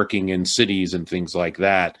safe working in cities and things like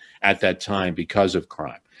that at that time because of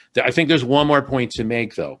crime. I think there's one more point to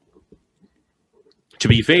make, though. To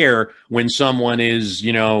be fair, when someone is,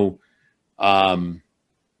 near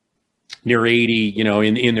 80,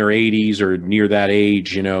 in their 80s or near that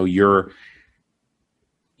age,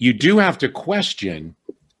 you do have to question,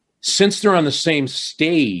 since they're on the same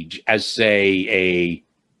stage as, say, a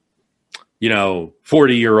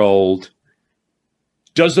 40-year-old,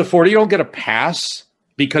 does the 40-year-old get a pass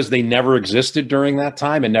because they never existed during that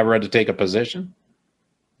time and never had to take a position?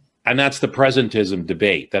 And that's the presentism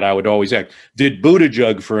debate that I would always ask. Did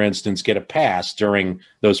Buttigieg, for instance, get a pass during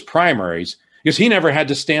those primaries? Because he never had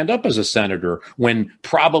to stand up as a senator when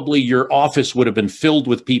probably your office would have been filled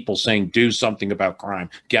with people saying, do something about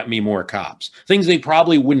crime, get me more cops. Things they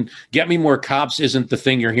probably wouldn't. Get me more cops isn't the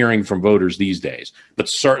thing you're hearing from voters these days. But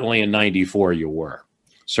certainly in 94, you were.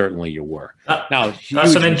 Certainly you were. Now,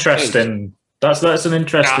 that's an interesting point. But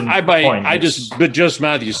just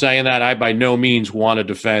Matthew saying that, I by no means want to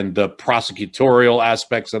defend the prosecutorial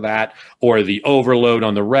aspects of that or the overload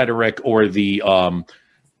on the rhetoric or the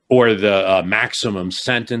maximum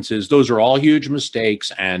sentences. Those are all huge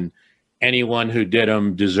mistakes, and anyone who did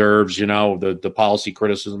them deserves, the policy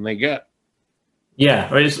criticism they get.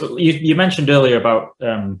 Yeah, you mentioned earlier about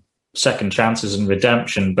second chances and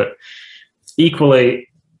redemption, but equally,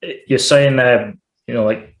 you're saying there,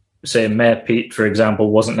 like say Mayor Pete, for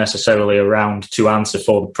example, wasn't necessarily around to answer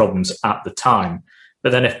for the problems at the time.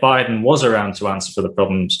 But then if Biden was around to answer for the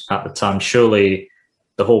problems at the time, surely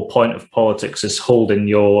the whole point of politics is holding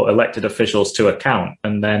your elected officials to account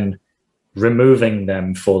and then removing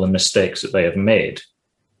them for the mistakes that they have made.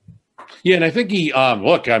 Yeah, and I think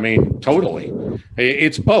totally.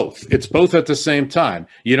 It's both. It's both at the same time.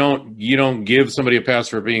 You don't give somebody a pass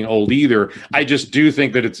for being old either. I just do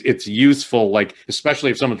think that it's useful, like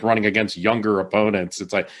especially if someone's running against younger opponents.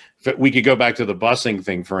 It's like we could go back to the busing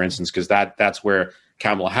thing, for instance, because that's where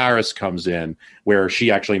Kamala Harris comes in, where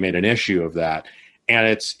she actually made an issue of that. And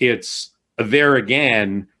it's there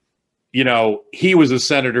again, he was a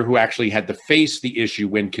senator who actually had to face the issue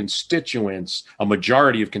when a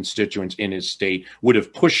majority of constituents in his state would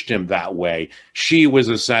have pushed him that way. She was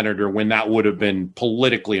a senator when that would have been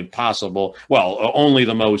politically impossible. Well, only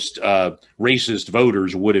the most racist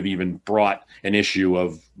voters would have even brought an issue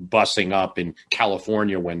of busing up in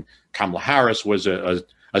California when Kamala Harris was a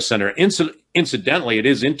senator. Incidentally, it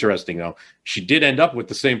is interesting, though. She did end up with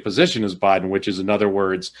the same position as Biden, which is, in other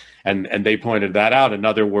words, and they pointed that out, in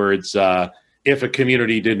other words, if a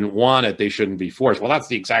community didn't want it, they shouldn't be forced. Well, that's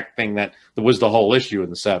the exact thing that was the whole issue in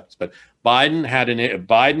the 70s. But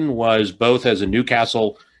Biden was both as a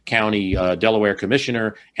Newcastle County, Delaware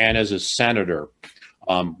commissioner and as a senator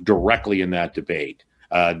directly in that debate.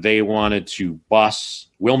 They wanted to bus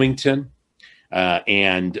Wilmington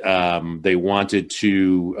and they wanted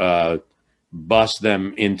to bus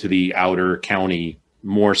them into the outer county,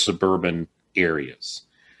 more suburban areas.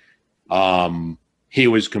 He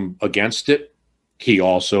was against it. He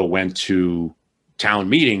also went to town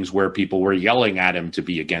meetings where people were yelling at him to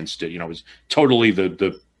be against it. It was totally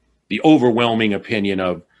the overwhelming opinion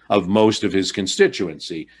of most of his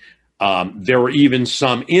constituency. There were even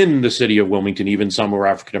some in the city of Wilmington, even some who were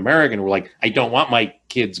African American, who were like, I don't want my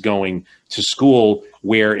kids going to school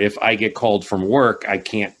where if I get called from work, I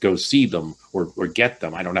can't go see them or get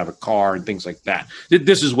them. I don't have a car and things like that.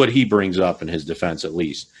 This is what he brings up in his defense, at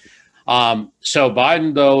least. So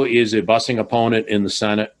Biden, though, is a busing opponent in the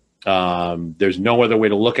Senate. There's no other way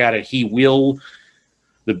to look at it. He will.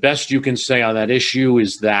 The best you can say on that issue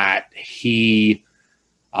is that he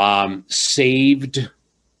saved.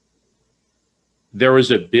 There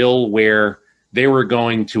was a bill where they were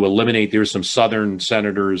going to eliminate. There were some Southern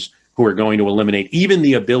senators who are going to eliminate even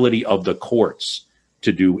the ability of the courts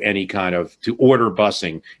to do any kind of, to order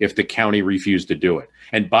busing if the county refused to do it.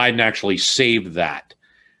 And Biden actually saved that.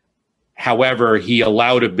 However, he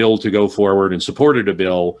allowed a bill to go forward and supported a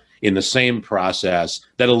bill in the same process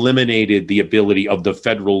that eliminated the ability of the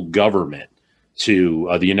federal government to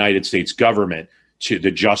the United States government, to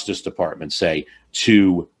the Justice Department, say,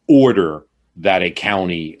 to order that a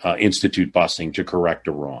county institute busing to correct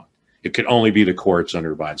a wrong. It could only be the courts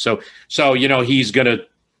under Biden. So he's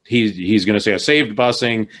gonna say I saved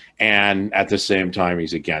busing, and at the same time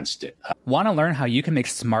he's against it. Want to learn how you can make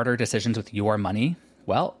smarter decisions with your money?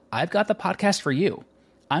 Well, I've got the podcast for you.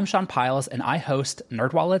 I'm Sean Piles, and I host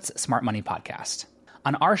NerdWallet's Smart Money Podcast.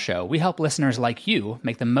 On our show, we help listeners like you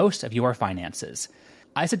make the most of your finances.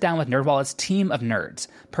 I sit down with NerdWallet's team of nerds,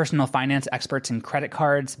 personal finance experts in credit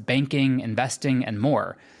cards, banking, investing, and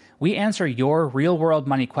more. We answer your real-world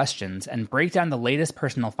money questions and break down the latest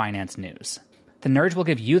personal finance news. The nerds will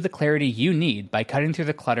give you the clarity you need by cutting through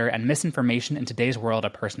the clutter and misinformation in today's world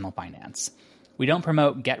of personal finance. We don't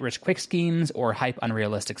promote get-rich-quick schemes or hype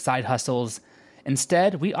unrealistic side hustles.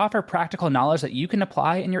 Instead, we offer practical knowledge that you can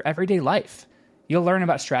apply in your everyday life. You'll learn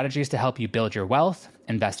about strategies to help you build your wealth,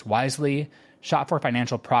 invest wisely, shop for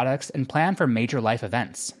financial products, and plan for major life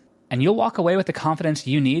events. And you'll walk away with the confidence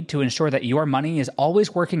you need to ensure that your money is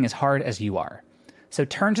always working as hard as you are. So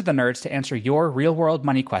turn to the nerds to answer your real-world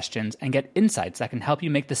money questions and get insights that can help you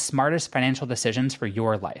make the smartest financial decisions for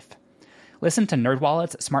your life. Listen to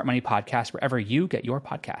NerdWallet's Smart Money Podcast wherever you get your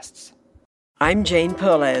podcasts. I'm Jane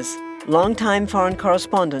Perlez, longtime foreign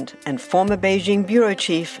correspondent and former Beijing bureau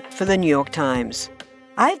chief for the New York Times.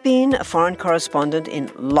 I've been a foreign correspondent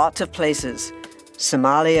in lots of places: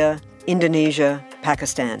 Somalia, Indonesia,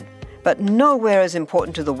 Pakistan, but nowhere as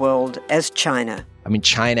important to the world as China. I mean,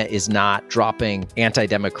 China is not dropping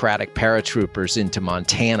anti-democratic paratroopers into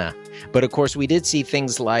Montana. But of course, we did see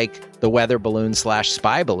things like the weather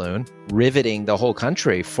balloon/spy balloon riveting the whole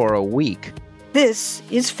country for a week. This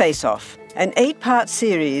is Face Off, an 8-part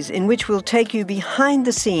series in which we'll take you behind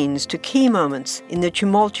the scenes to key moments in the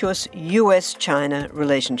tumultuous U.S.-China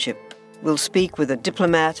relationship. We'll speak with a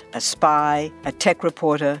diplomat, a spy, a tech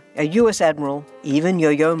reporter, a U.S. admiral, even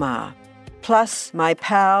Yo-Yo Ma. Plus, my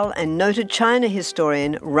pal and noted China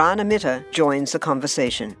historian Rana Mitter joins the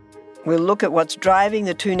conversation. We'll look at what's driving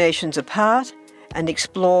the two nations apart and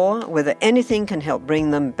explore whether anything can help bring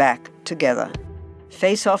them back together.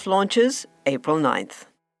 Face Off launches April 9th.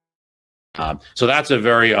 So that's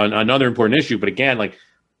another important issue. But again,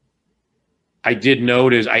 I did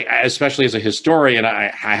notice, especially as a historian, I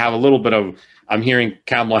have a little bit of, I'm hearing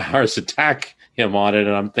Kamala Harris attack him on it,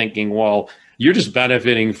 and I'm thinking, well, you're just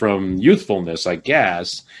benefiting from youthfulness, I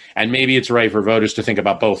guess, and maybe it's right for voters to think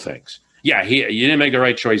about both things. Yeah, you didn't make the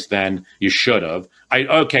right choice then. You should have.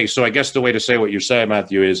 So I guess the way to say what you're saying,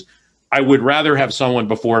 Matthew, is I would rather have someone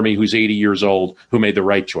before me who's 80 years old who made the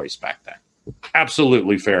right choice back then.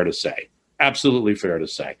 Absolutely fair to say. Absolutely fair to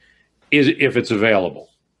say. If it's available.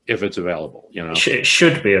 It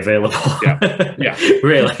should be available. Yeah.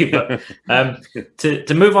 Really. But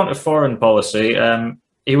to move on to foreign policy,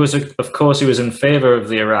 he was in favor of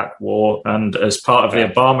the Iraq war, and as part of the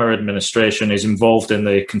Obama administration, is involved in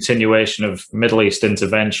the continuation of Middle East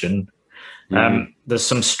intervention. There's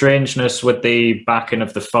some strangeness with the backing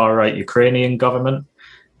of the far-right Ukrainian government,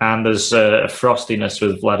 and there's a frostiness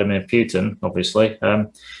with Vladimir Putin, obviously.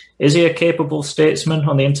 Is he a capable statesman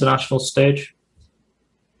on the international stage?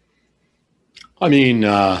 I mean,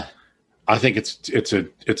 I think it's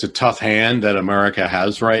a tough hand that America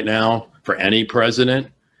has right now. for any president,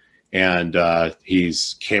 and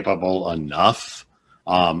he's capable enough.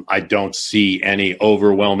 I don't see any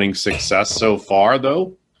overwhelming success so far,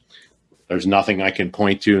 though. There's nothing I can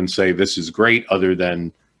point to and say this is great other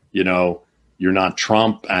than, you're not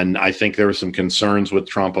Trump. And I think there were some concerns with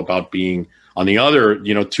Trump about being on the other,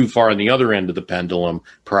 too far on the other end of the pendulum,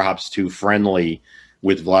 perhaps too friendly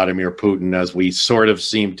with Vladimir Putin, as we sort of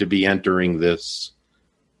seem to be entering this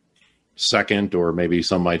second, or maybe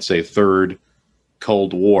some might say third,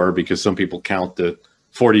 Cold War, because some people count the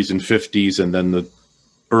 40s and 50s and then the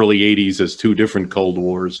early 80s as two different Cold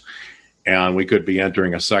Wars. And we could be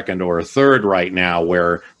entering a second or a third right now,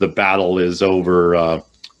 where the battle is over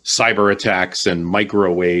cyber attacks and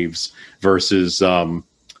microwaves versus, and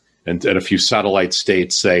a few satellite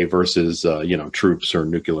states, say, versus, troops or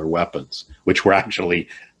nuclear weapons, which we're actually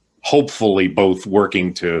hopefully both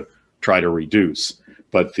working to try to reduce.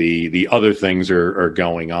 But the other things are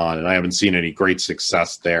going on, and I haven't seen any great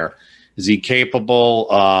success there. Is he capable?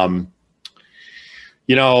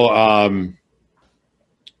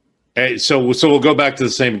 So we'll go back to the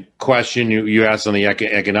same question you asked on the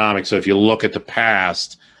economics. So if you look at the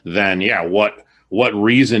past, then what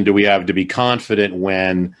reason do we have to be confident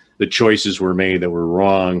when the choices were made that were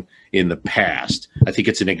wrong in the past? I think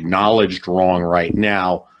it's an acknowledged wrong right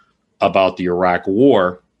now about the Iraq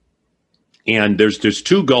War. And there's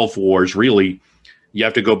two Gulf Wars, really. You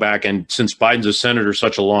have to go back, and since Biden's a senator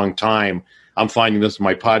such a long time, I'm finding this in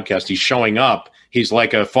my podcast, he's showing up. He's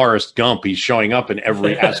like a Forrest Gump. He's showing up in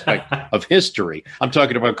every aspect of history. I'm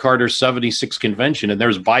talking about Carter's 76 convention, and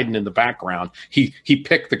there's Biden in the background. He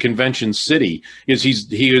picked the convention city.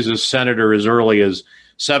 He is a senator as early as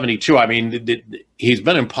 72. I mean, he's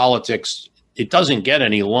been in politics. It doesn't get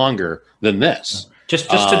any longer than this. Just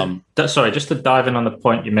to dive in on the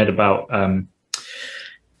point you made about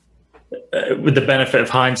with the benefit of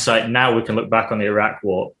hindsight, now we can look back on the Iraq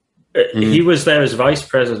War. He was there as vice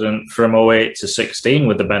president from 08 to 16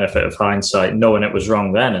 with the benefit of hindsight, knowing it was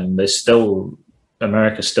wrong then, and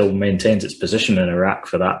America still maintains its position in Iraq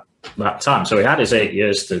for that time. So he had his 8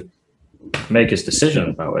 years to make his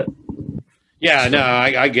decision about it. Yeah, no,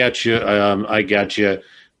 I get you. I get you.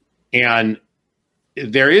 And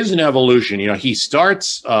there is an evolution. He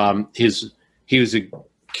starts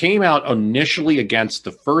came out initially against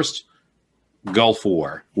the first Gulf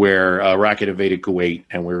War, where Iraq had invaded Kuwait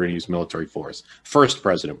and we were going to use military force. First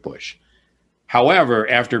President Bush. However,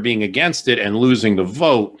 after being against it and losing the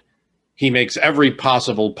vote, he makes every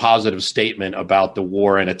possible positive statement about the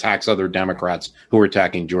war and attacks other Democrats who were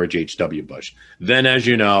attacking George H.W. Bush. Then, as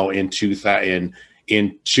you know, in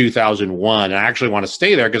 2001, and I actually want to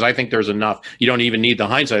stay there because I think there's enough. You don't even need the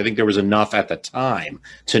hindsight. I think there was enough at the time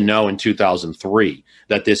to know in 2003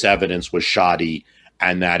 that this evidence was shoddy,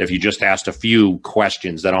 and that if you just asked a few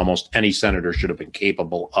questions that almost any senator should have been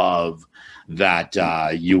capable of, that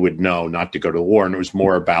you would know not to go to war. And it was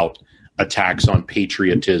more about attacks on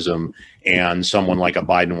patriotism, and someone like a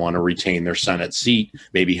Biden want to retain their Senate seat,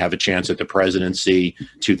 maybe have a chance at the presidency,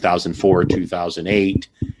 2004, 2008,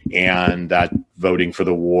 and that voting for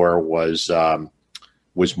the war was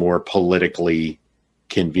more politically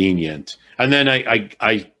convenient. And then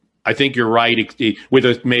I think you're right,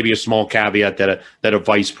 with maybe a small caveat that a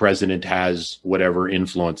vice president has whatever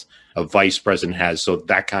influence a vice president has. So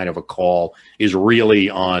that kind of a call is really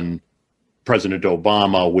on President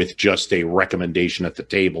Obama with just a recommendation at the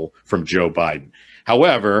table from Joe Biden.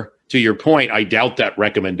 However, to your point, I doubt that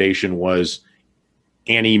recommendation was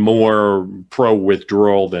any more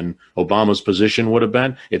pro-withdrawal than Obama's position would have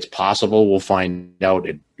been. It's possible. We'll find out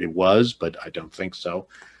it was, but I don't think so.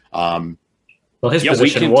 Well, his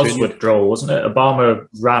position was withdrawal, wasn't it? Obama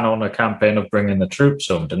ran on a campaign of bringing the troops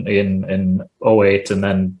home, didn't he, in 08, and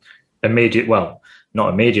then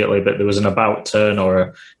not immediately, but there was an about turn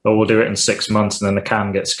or we'll do it in 6 months, and then the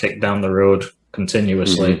can gets kicked down the road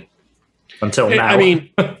continuously until now. I mean,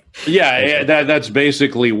 that's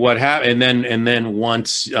basically what happened. And then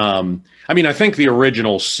once, I think the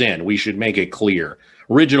original sin, we should make it clear,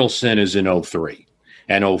 original sin is in 03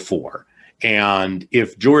 and 04. And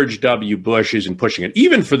if George W. Bush isn't pushing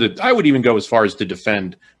it, I would even go as far as to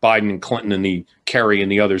defend Biden and Clinton and Kerry and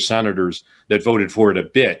the other senators that voted for it a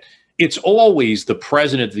bit. It's always the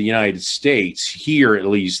president of the United States, here at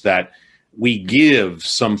least, that we give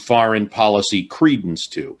some foreign policy credence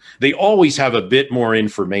to. They always have a bit more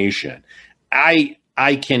information. I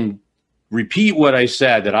can repeat what I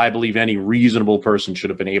said, that I believe any reasonable person should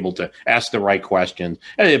have been able to ask the right questions.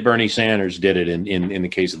 And Bernie Sanders did it in the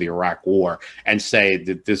case of the Iraq War, and say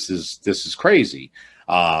that this is crazy.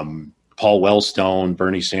 Paul Wellstone,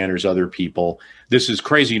 Bernie Sanders, other people. This is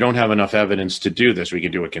crazy. You don't have enough evidence to do this. We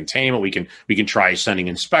can do a containment. We can try sending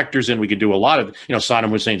inspectors in. We can do a lot of,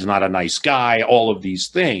 Saddam Hussein's not a nice guy, all of these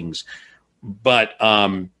things. But,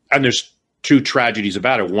 and there's two tragedies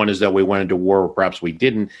about it. One is that we went into war, or perhaps we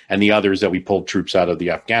didn't. And the other is that we pulled troops out of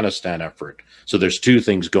the Afghanistan effort. So there's two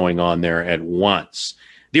things going on there at once.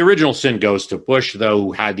 The original sin goes to Bush, though,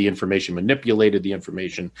 who had the information, manipulated the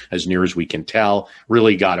information as near as we can tell,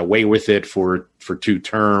 really got away with it for 2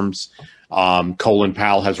 terms. Colin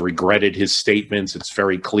Powell has regretted his statements. It's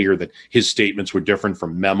very clear that his statements were different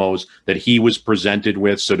from memos that he was presented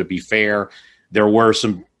with. So to be fair, there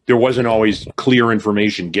wasn't always clear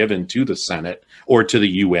information given to the Senate or to the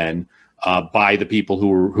UN by the people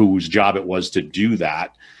whose job it was to do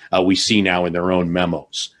that. We see now in their own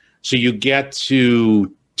memos. So you get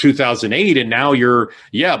to 2008, and now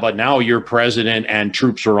you're president and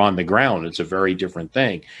troops are on the ground. It's a very different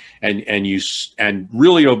thing. And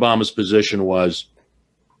really Obama's position was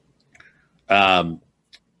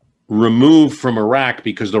removed from Iraq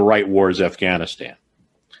because the right war is Afghanistan.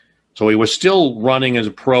 So he was still running as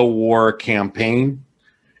a pro-war campaign,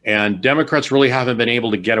 and Democrats really haven't been able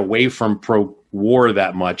to get away from pro-war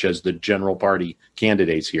that much as the general party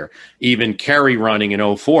candidates here. Even Kerry running in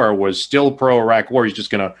 2004 was still pro-Iraq war. He's just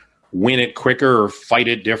going to win it quicker or fight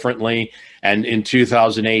it differently. And in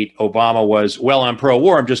 2008, Obama was, well, I'm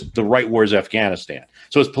pro-war. I'm just, the right war is Afghanistan.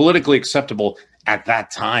 So it's politically acceptable at that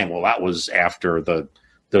time. Well, that was after the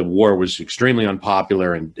war was extremely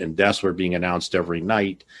unpopular and deaths were being announced every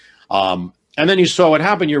night. And then you saw what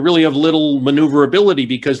happened. You really have little maneuverability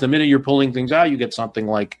because the minute you're pulling things out, you get something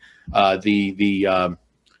like the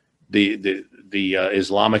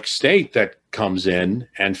Islamic State that comes in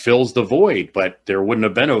and fills the void. But there wouldn't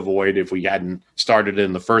have been a void if we hadn't started it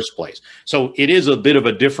in the first place. So it is a bit of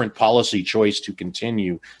a different policy choice to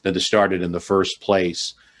continue than to start it in the first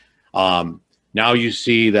place. Now you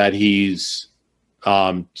see that he's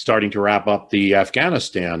starting to wrap up the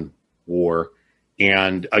Afghanistan war.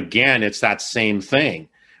 And again, it's that same thing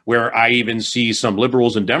where I even see some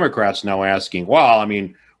liberals and Democrats now asking, well, I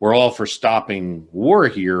mean, we're all for stopping war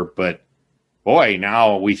here, but boy,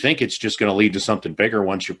 now we think it's just going to lead to something bigger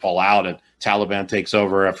once you pull out and Taliban takes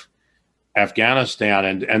over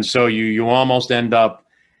Afghanistan. And so you almost end up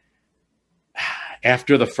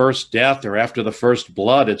after the first death or after the first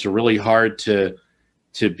blood, it's really hard to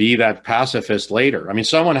be that pacifist later. I mean,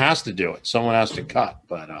 someone has to do it. Someone has to cut.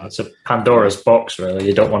 But it's a Pandora's box, really.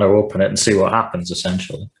 You don't want to open it and see what happens,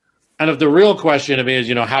 essentially. And if the real question of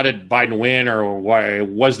is, how did Biden win, or why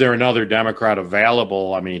was there another Democrat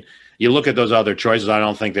available? I mean, you look at those other choices, I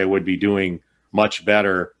don't think they would be doing much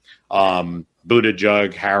better.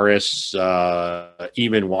 Buttigieg, Harris,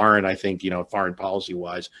 even Warren, I think, foreign policy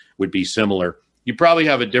wise would be similar. You probably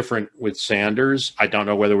have a different with Sanders. I don't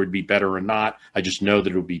know whether it would be better or not. I just know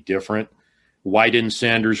that it would be different. Why didn't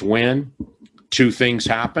Sanders win? 2 things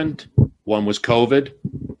happened. One was COVID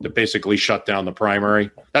that basically shut down the primary.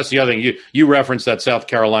 That's the other thing. You referenced that South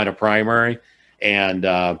Carolina primary. And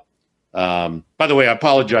by the way, I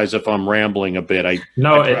apologize if I'm rambling a bit.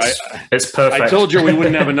 It's perfect. I told you we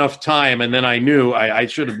wouldn't have enough time, and then I knew I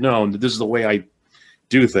should have known that this is the way I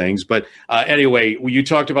do things. But anyway, you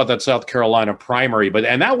talked about that South Carolina primary,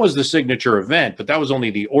 and that was the signature event, but that was only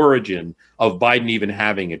the origin of Biden even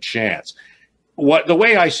having a chance. The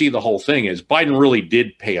way I see the whole thing is Biden really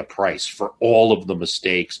did pay a price for all of the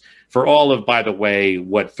mistakes, for all of, by the way,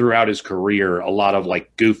 what throughout his career, a lot of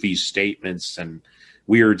like goofy statements and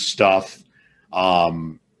weird stuff,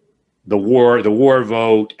 the war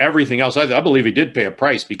vote, everything else. I believe he did pay a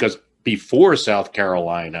price because before South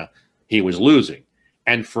Carolina, he was losing.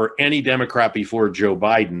 And for any Democrat before Joe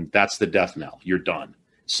Biden, that's the death knell. You're done.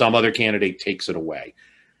 Some other candidate takes it away.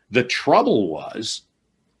 The trouble was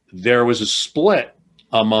there was a split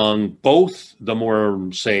among both the more,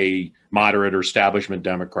 say, moderate or establishment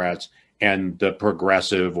Democrats and the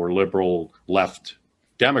progressive or liberal left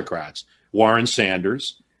Democrats, Warren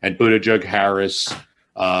Sanders and Buttigieg, Harris,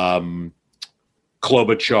 Klobuchar,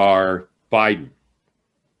 Biden.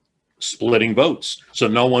 Splitting votes. So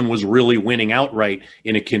no one was really winning outright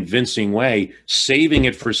in a convincing way, saving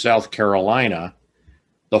it for South Carolina,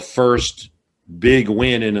 the first big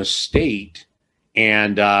win in a state.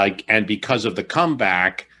 And because of the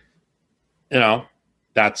comeback,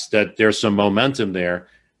 that's that there's some momentum there.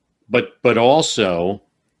 But also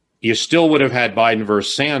you still would have had Biden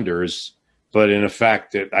versus Sanders. But in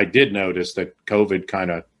effect, I did notice that COVID kind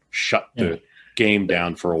of shut the game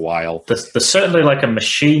down for a while. There's certainly like a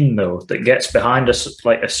machine, though, that gets behind us,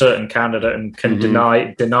 like a certain candidate and can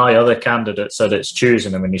deny other candidates that it's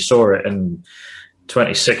choosing. I mean, you saw it in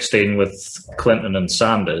 2016 with Clinton and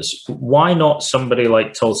Sanders. Why not somebody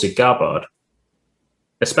like Tulsi Gabbard,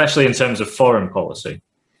 especially in terms of foreign policy,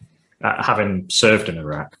 having served in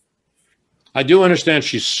Iraq? I do understand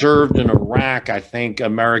she served in Iraq. I think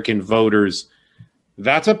American voters,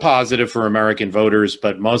 that's a positive for American voters,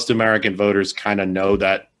 but most American voters kind of know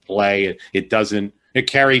that play. It doesn't.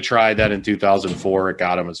 Kerry tried that in 2004. It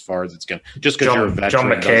got him as far as it's going. Just because you're a veteran. John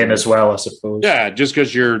McCain as well, I suppose. Yeah, just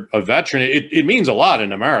because you're a veteran, it means a lot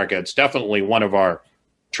in America. It's definitely one of our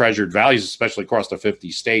treasured values, especially across the 50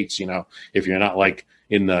 states. You know, if you're not like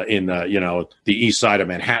in the the east side of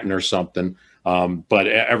Manhattan or something. But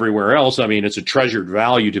everywhere else, I mean, it's a treasured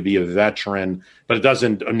value to be a veteran, but it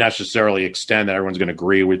doesn't necessarily extend that everyone's going to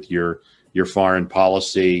agree with your foreign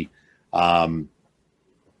policy.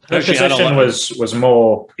 The position was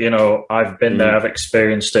more, I've been there, I've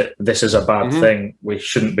experienced it. This is a bad thing. We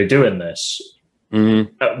shouldn't be doing this.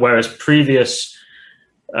 Whereas previous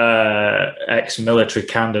ex-military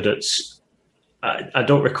candidates, I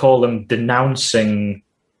don't recall them denouncing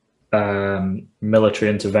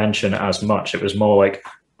military intervention as much. It was more like,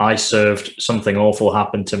 I served, something awful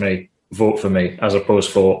happened to me, vote for me, as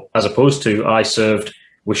opposed to I served,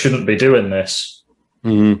 we shouldn't be doing this.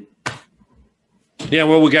 Yeah,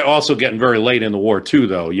 well, we're also getting very late in the war too,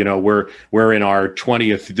 though. We're in our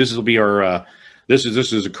 20th. This will be our. This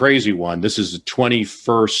is a crazy one. This is the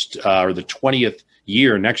 21st or the 20th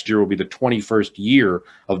year. Next year will be the 21st year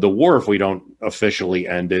of the war if we don't officially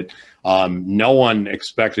end it. No one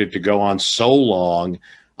expected it to go on so long.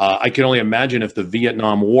 I can only imagine if the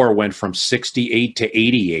Vietnam War went from 68 to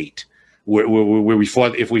 88, where we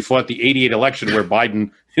fought. If we fought the 88 election, where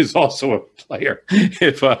Biden is also a player.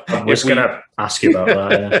 I was going to ask you about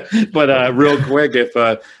that. Yeah. But real quick,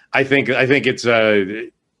 I think it's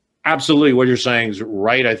absolutely what you're saying is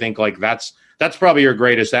right. I think like that's probably your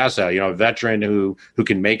greatest asset. A veteran who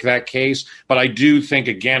can make that case. But I do think,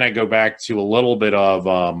 again, I go back to a little bit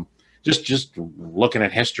of just looking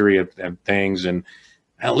at history and things, and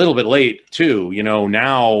a little bit late too.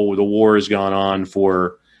 Now the war has gone on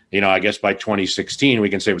for, I guess by 2016 we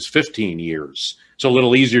can say it was 15 years. So a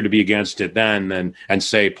little easier to be against it then and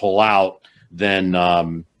say pull out than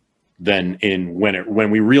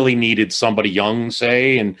when we really needed somebody young,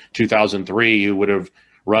 say in 2003, who would have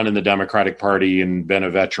run in the Democratic Party and been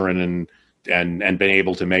a veteran and been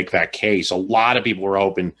able to make that case. A lot of people were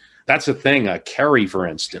hoping. That's the thing. Kerry, for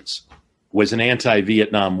instance, was an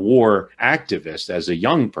anti-Vietnam War activist as a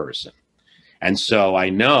young person. And so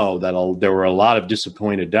I know that there were a lot of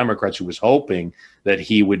disappointed Democrats who was hoping that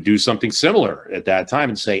he would do something similar at that time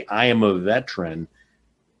and say, I am a veteran,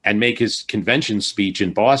 and make his convention speech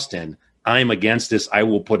in Boston. I'm against this. I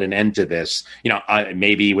will put an end to this.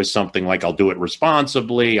 Maybe it was something like, I'll do it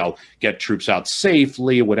responsibly. I'll get troops out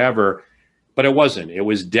safely, whatever. But it wasn't. It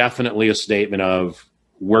was definitely a statement of,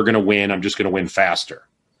 we're going to win. I'm just going to win faster.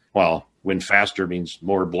 Well, win faster means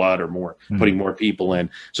more blood or more putting more people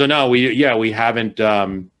in. So no, we haven't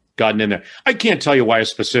gotten in there. I can't tell you why a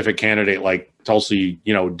specific candidate like Tulsi,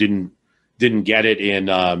 didn't get it in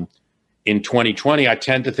 2020. I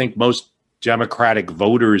tend to think most Democratic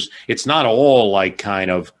voters, it's not all like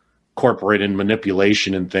kind of corporate and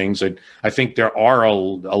manipulation and things. I think there are a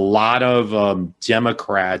lot of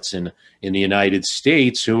Democrats in the United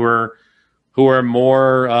States who are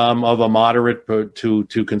more of a moderate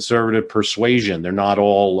to conservative persuasion. They're not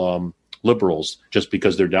all liberals just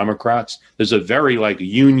because they're Democrats. There's a very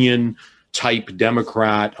union type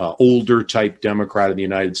Democrat, older type Democrat in the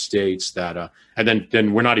United States that, and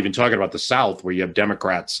then we're not even talking about the South, where you have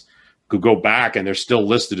Democrats who go back and they're still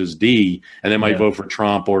listed as D, and they might vote for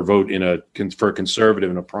Trump or vote for a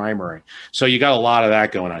conservative in a primary. So you got a lot of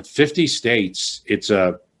that going on. 50 states. It's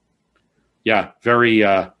a very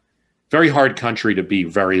hard country to be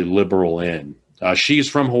very liberal in. She's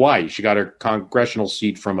from Hawaii. She got her congressional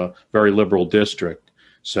seat from a very liberal district.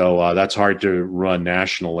 So that's hard to run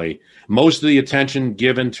nationally. Most of the attention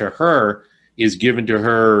given to her is given to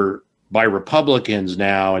her by Republicans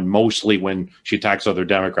now, and mostly when she attacks other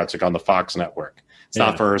Democrats, like on the Fox network. It's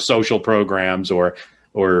not for her social programs or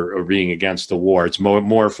being against the war. It's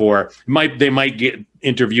more for they might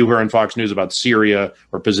interview her on Fox News about Syria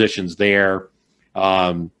or positions there.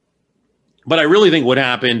 But I really think what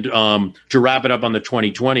happened, to wrap it up on the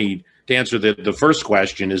 2020, to answer the first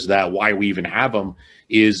question, is that why we even have them,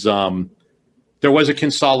 is there was a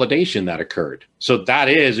consolidation that occurred. So that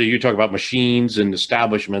is, you talk about machines and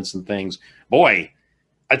establishments and things. Boy,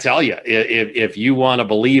 I tell you, if you want to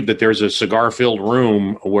believe that there's a cigar-filled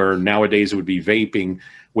room where nowadays it would be vaping,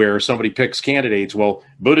 where somebody picks candidates, well,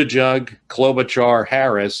 Buttigieg, Klobuchar,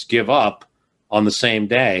 Harris give up on the same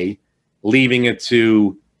day. leaving it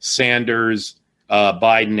to Sanders,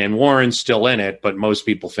 Biden, and Warren still in it, but most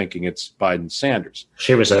people thinking it's Biden Sanders.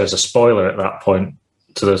 She was there as a spoiler at that point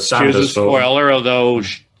to the Sanders She was a spoiler, vote. although,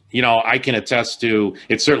 I can attest to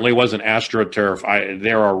it certainly wasn't AstroTurf.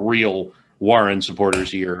 There are real Warren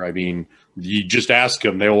supporters here. I mean, you just ask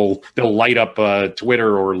them; they'll light up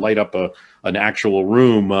Twitter or light up an actual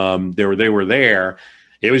room. They were there.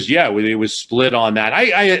 It was split on that.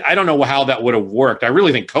 I don't know how that would have worked. I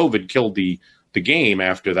really think COVID killed the game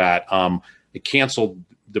after that. It canceled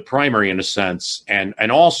the primary in a sense,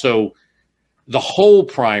 and also the whole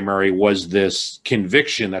primary was this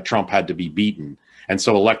conviction that Trump had to be beaten, and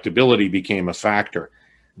so electability became a factor.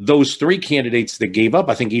 Those three candidates that gave up,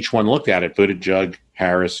 I think each one looked at it, Buttigieg,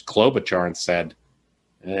 Harris, Klobuchar, and said,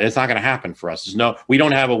 it's not going to happen for us. We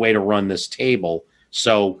don't have a way to run this table.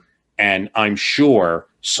 So, and I'm sure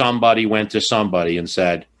somebody went to somebody and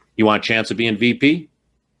said, you want a chance of being VP?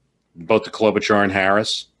 Both to Klobuchar and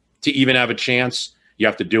Harris. To even have a chance, you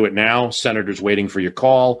have to do it now. Senators waiting for your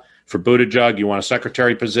call. For Buttigieg, you want a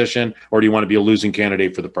secretary position, or do you want to be a losing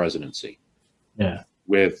candidate for the presidency? Yeah.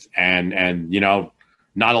 And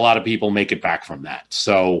not a lot of people make it back from that.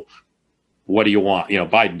 So what do you want?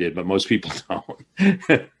 Biden did, but most people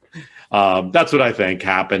don't. That's what I think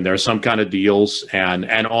happened. There's some kind of deals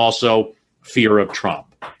and also fear of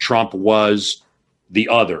Trump. Trump was the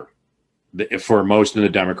other for most in the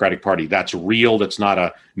Democratic Party. That's real. That's not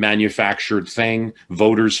a manufactured thing.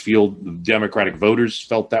 Democratic voters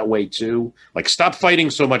felt that way too. Like, stop fighting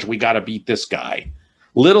so much. We got to beat this guy.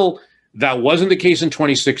 That wasn't the case in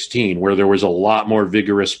 2016, where there was a lot more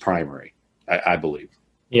vigorous primary, I believe.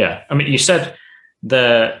 Yeah. I mean, you said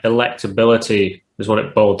the electability is what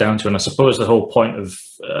it boiled down to. And I suppose the whole point of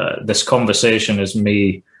this conversation is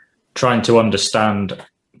me trying to understand,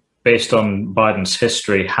 based on Biden's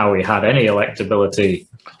history, how he had any electability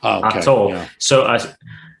at all. Yeah. So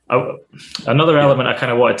another element I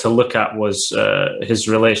kind of wanted to look at was his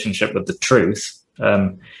relationship with the truth.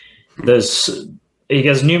 He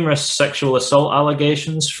has numerous sexual assault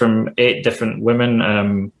allegations from 8 different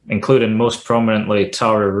women, including most prominently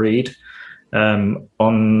Tara Reid.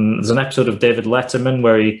 There's an episode of David Letterman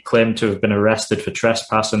where he claimed to have been arrested for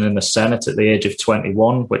trespassing in the Senate at the age of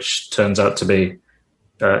 21, which turns out to be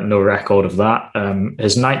no record of that.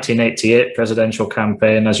 His 1988 presidential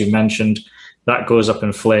campaign, as you mentioned, that goes up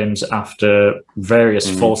in flames after various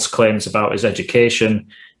false claims about his education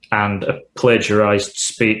and a plagiarized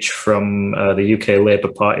speech from the UK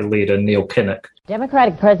Labour Party leader Neil Kinnock.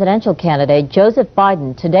 Democratic presidential candidate Joseph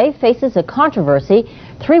Biden today faces a controversy.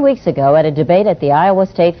 3 weeks ago at a debate at the Iowa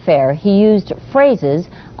State Fair, he used phrases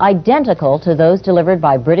identical to those delivered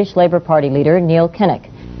by British Labour Party leader Neil Kinnock.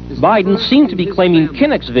 Biden seemed to be claiming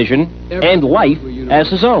Kinnock's vision and life as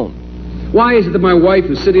his own. Why is it that my wife,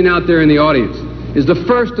 who's sitting out there in the audience, is the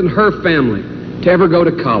first in her family to ever go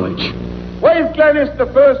to college? Why is Gladys the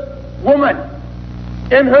first woman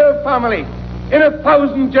in her family in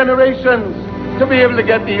 1,000 generations to be able to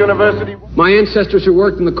get to university? My ancestors who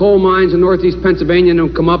worked in the coal mines in northeast Pennsylvania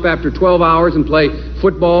don't come up after 12 hours and play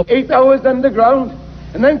football. 8 hours underground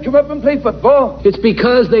and then come up and play football. It's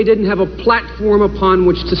because they didn't have a platform upon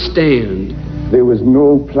which to stand. There was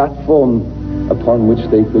no platform upon which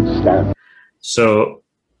they could stand. So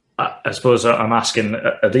I suppose I'm asking,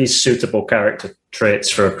 are these suitable character traits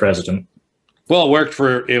for a president? Well,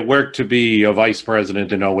 it worked to be a vice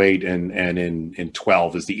president in 08 and in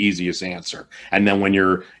 12 is the easiest answer. And then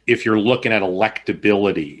if you're looking at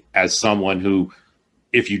electability as someone who,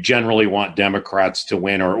 if you generally want Democrats to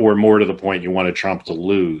win or more to the point, you wanted Trump to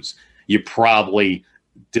lose, you probably,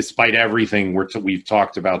 despite everything we've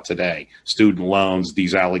talked about today, student loans,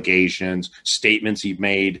 these allegations, statements he's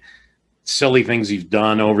made, silly things he's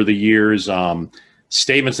done over the years,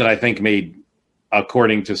 statements that I think made,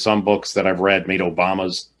 according to some books that I've read, made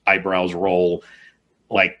Obama's eyebrows roll,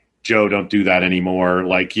 like, Joe, don't do that anymore.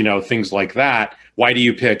 Like, things like that. Why do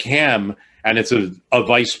you pick him? And it's a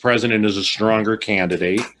vice president is a stronger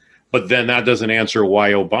candidate. But then that doesn't answer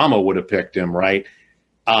why Obama would have picked him, right?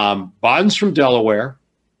 Biden's from Delaware.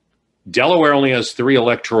 Delaware only has 3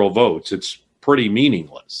 electoral votes. It's pretty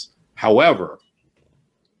meaningless. However,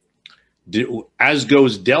 as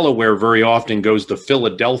goes Delaware, very often goes the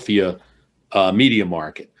Philadelphia media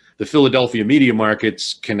market. The Philadelphia media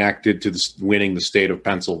market's connected to winning the state of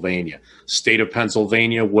Pennsylvania. State of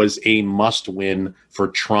Pennsylvania was a must-win for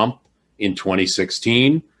Trump in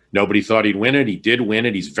 2016. Nobody thought he'd win it. He did win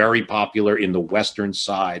it. He's very popular in the western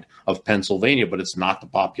side of Pennsylvania, but it's not the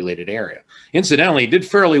populated area. Incidentally, he did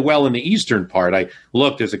fairly well in the eastern part. I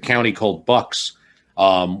looked, there's a county called Bucks,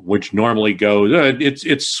 which normally goes,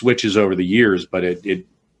 it switches over the years, but it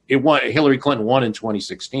Hillary Clinton won in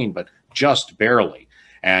 2016, but just barely.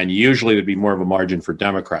 And usually there'd be more of a margin for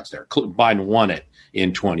Democrats there. Biden won it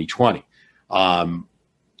in 2020.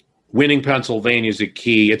 Winning Pennsylvania is a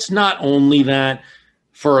key. It's not only that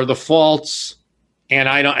for the faults, and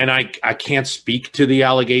I can't speak to the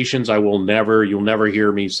allegations. You'll never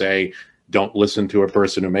hear me say, don't listen to a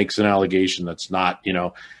person who makes an allegation that's not,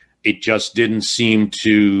 it just didn't seem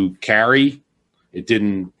to carry. It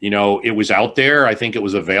didn't, it was out there. I think it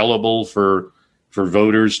was available for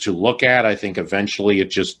voters to look at. I think eventually it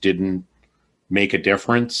just didn't make a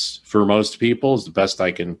difference for most people, is the best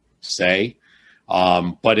I can say.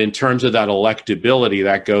 But in terms of that electability,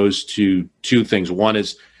 that goes to two things. One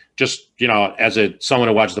is just, as someone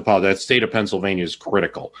who watches the politics, that state of Pennsylvania is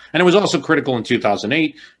critical. And it was also critical in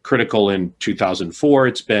 2008, critical in 2004.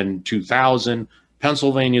 It's been 2000.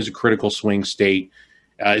 Pennsylvania is a critical swing state,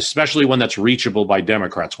 especially one that's reachable by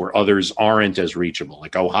Democrats where others aren't as reachable.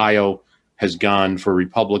 Like Ohio has gone for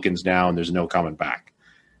Republicans now, and there's no coming back.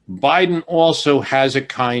 Biden also has a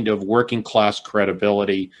kind of working class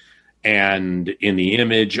credibility and in the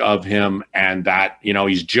image of him, and that,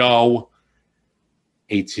 he's Joe.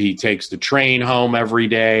 He takes the train home every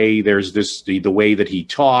day. There's the way that he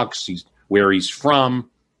talks, where he's from.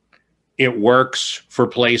 It works for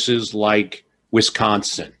places like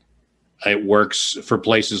Wisconsin. It works for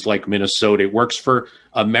places like Minnesota. It works for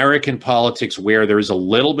American politics where there is a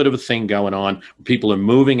little bit of a thing going on. People are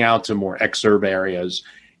moving out to more exurb areas,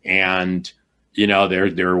 and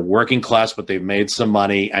they're working class, but they've made some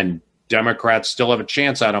money, and Democrats still have a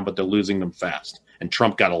chance at them, but they're losing them fast. And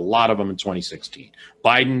Trump got a lot of them in 2016.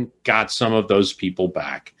 Biden got some of those people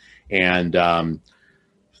back. And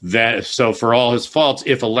so for all his faults,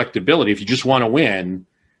 if electability, if you just want to win,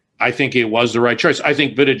 I think it was the right choice. I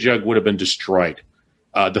think Buttigieg would have been destroyed.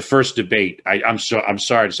 The first debate, I'm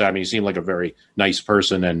sorry to say, I mean, he seemed like a very nice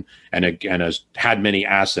person and has had many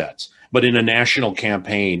assets. But in a national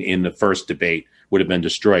campaign, in the first debate, would have been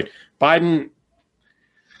destroyed. Biden,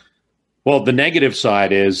 well, the negative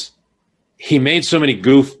side is he made so many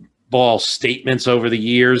goofball statements over the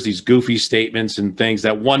years, these goofy statements and things,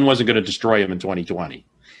 that one wasn't going to destroy him in 2020.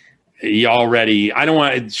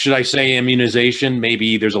 Should I say immunization?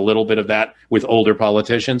 Maybe there's a little bit of that with older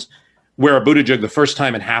politicians. Where Buttigieg, the first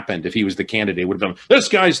time it happened, if he was the candidate, would have been, this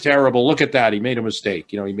guy's terrible. Look at that. He made a mistake.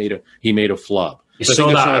 He made a flub. You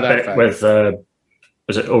saw that a bit with,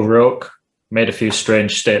 was it O'Rourke? Made a few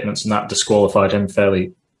strange statements, and that disqualified him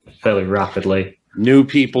fairly rapidly. New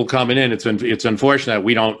people coming in. It's unfortunate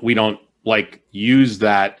we don't like use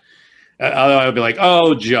that. I would be like,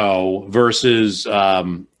 oh, Joe versus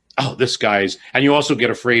this guy's. And you also get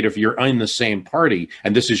afraid if you're in the same party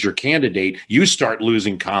and this is your candidate, you start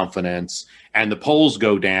losing confidence and the polls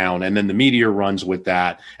go down and then the media runs with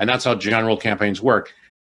that. And that's how general campaigns work.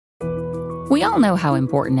 We all know how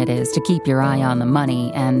important it is to keep your eye on the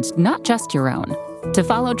money and not just your own. To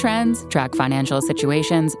follow trends, track financial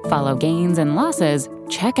situations, follow gains and losses,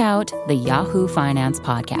 check out the Yahoo Finance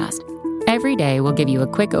podcast. Every day, we'll give you a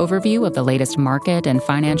quick overview of the latest market and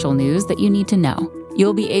financial news that you need to know.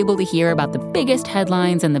 You'll be able to hear about the biggest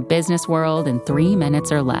headlines in the business world in 3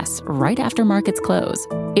 minutes or less, right after markets close.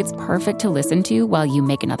 It's perfect to listen to while you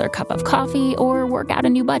make another cup of coffee or work out a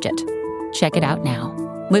new budget. Check it out now.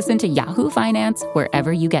 Listen to Yahoo Finance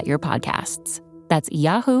wherever you get your podcasts. That's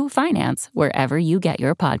Yahoo Finance wherever you get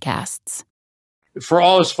your podcasts. For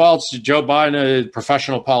all his faults, Joe Biden, a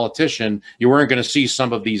professional politician, you weren't going to see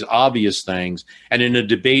some of these obvious things. And in a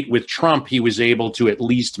debate with Trump, he was able to at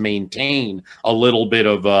least maintain a little bit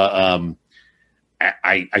of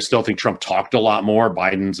I still think Trump talked a lot more.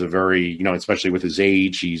 Biden's a very, especially with his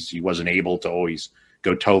age, he wasn't able to always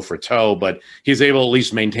go toe for toe, but he's able to at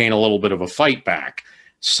least maintain a little bit of a fight back.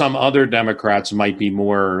 Some other Democrats might be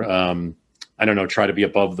more, try to be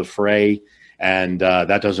above the fray. And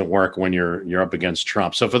that doesn't work when you're up against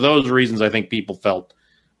Trump. So for those reasons, I think people felt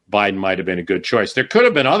Biden might have been a good choice. There could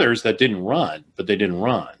have been others that didn't run, but they didn't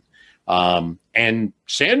run. And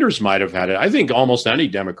Sanders might have had it. I think almost any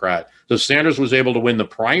Democrat. So Sanders was able to win the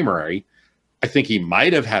primary. I think he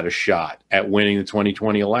might have had a shot at winning the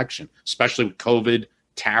 2020 election, especially with COVID,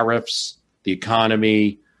 tariffs, the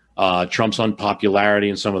economy, Trump's unpopularity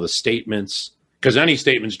and some of the statements. Because any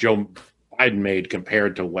statements Joe Biden made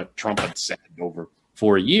compared to what Trump had said over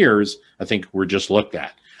 4 years, I think were just looked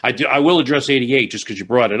at. I will address 88 just because you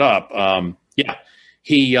brought it up. So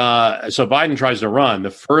Biden tries to run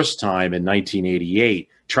the first time in 1988,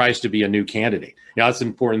 tries to be a new candidate. Now, that's an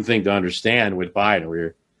important thing to understand with Biden. We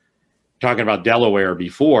were talking about Delaware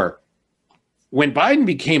before. When Biden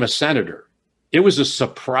became a senator, it was a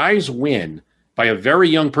surprise win by a very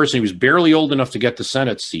young person. He was barely old enough to get the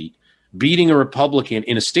Senate seat, beating a Republican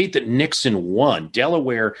in a state that Nixon won.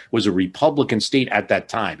 Delaware was a Republican state at that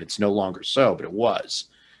time. It's no longer so, but it was.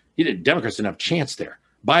 Democrats didn't have a chance there.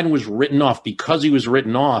 Biden was written off. Because he was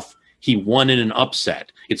written off, he won in an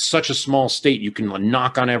upset. It's such a small state. You can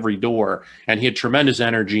knock on every door. And he had tremendous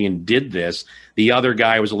energy and did this. The other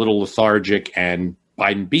guy was a little lethargic, and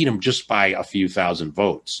Biden beat him just by a few thousand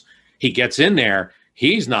votes. He gets in there.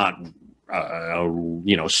 He's not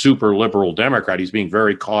super liberal Democrat. He's being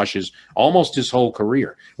very cautious almost his whole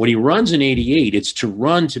career. When he runs in 88, it's to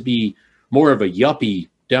run to be more of a yuppie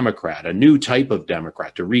Democrat, a new type of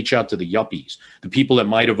Democrat, to reach out to the yuppies, the people that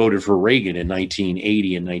might have voted for Reagan in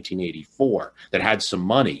 1980 and 1984, that had some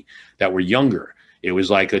money, that were younger. It was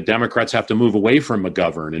like the Democrats have to move away from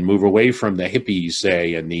McGovern and move away from the hippies,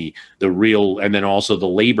 say, and the real, and then also the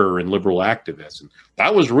labor and liberal activists. And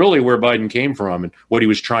that was really where Biden came from and what he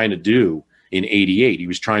was trying to do in 88. He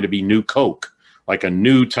was trying to be new Koch, like a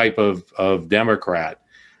new type of Democrat.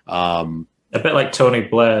 A bit like Tony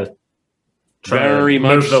Blair. Very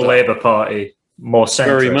much move the so. Labour Party more centrist.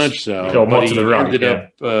 Very much so. More but to the right.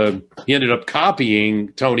 He ended up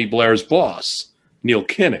copying Tony Blair's boss, Neil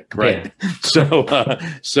Kinnock, right?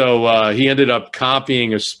 Yeah. So he ended up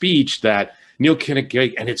copying a speech that Neil Kinnock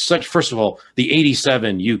gave, and it's such. First of all, the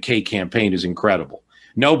 '87 UK campaign is incredible.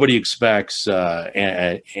 Nobody expects,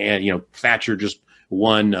 and Thatcher just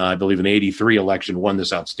won, I believe, an '83 election, won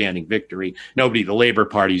this outstanding victory. The Labour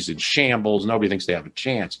Party's in shambles. Nobody thinks they have a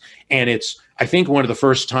chance. And it's, I think, one of the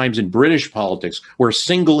first times in British politics where a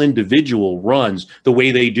single individual runs the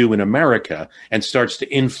way they do in America and starts to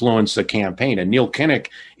influence a campaign. And Neil Kinnock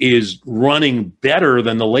is running better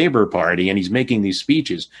than the Labour Party, and he's making these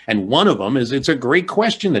speeches. And one of them is, it's a great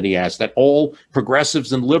question that he asked that all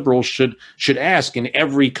progressives and liberals should ask in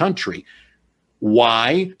every country.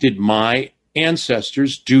 Why did my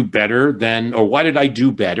ancestors do better than, or why did I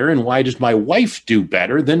do better, and why does my wife do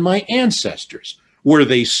better than my ancestors? Were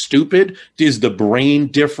they stupid? Is the brain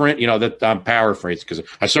different? That I'm paraphrasing because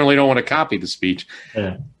I certainly don't want to copy the speech.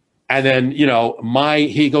 Yeah. And then,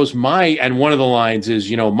 and one of the lines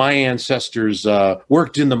is, my ancestors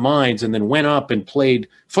worked in the mines and then went up and played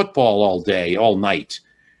football all day, all night.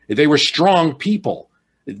 They were strong people.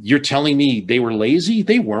 You're telling me they were lazy?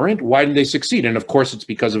 They weren't. Why didn't they succeed? And of course, it's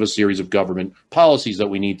because of a series of government policies that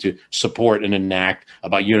we need to support and enact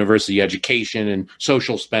about university education and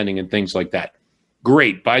social spending and things like that.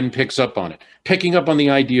 Great. Biden picks up on it. Picking up on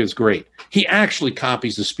the idea is great. He actually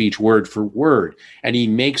copies the speech word for word, and he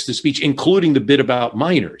makes the speech, including the bit about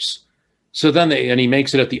minors. So then he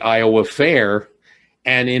makes it at the Iowa Fair.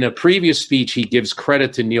 And in a previous speech, he gives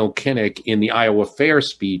credit to Neil Kinnock in the Iowa Fair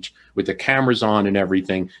speech with the cameras on and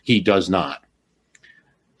everything. He does not.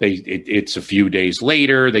 It's a few days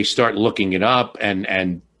later. They start looking it up,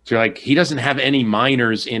 and they're like, he doesn't have any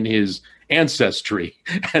minors in his ancestry,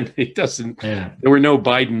 and it doesn't. Yeah. There were no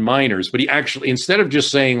Biden minors, but he actually, instead of just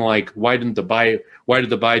saying like, why did the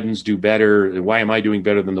Bidens do better? Why am I doing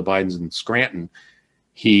better than the Bidens in Scranton?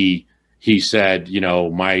 He said,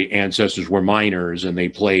 my ancestors were minors and they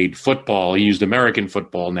played football. He used American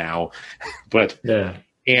football now, but yeah.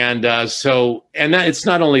 And that it's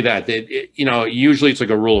not only that, usually it's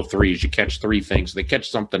like a rule of threes. You catch three things. They catch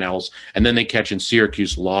something else. And then they catch in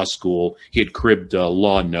Syracuse Law School. He had cribbed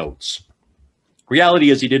law notes.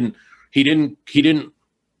 Reality is he didn't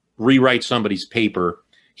rewrite somebody's paper.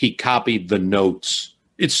 He copied the notes.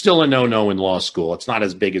 It's still a no-no in law school. It's not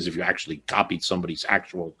as big as if you actually copied somebody's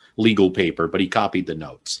actual legal paper, but he copied the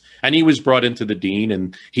notes. And he was brought into the dean,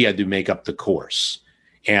 and he had to make up the course.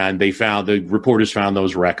 And the reporters found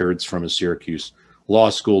those records from his Syracuse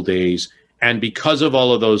law school days. And because of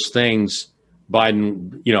all of those things,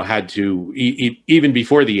 Biden, had to, even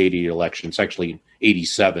before the 88 election, it's actually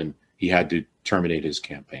 87, he had to terminate his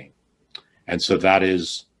campaign. And so that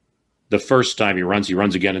is the first time he runs. He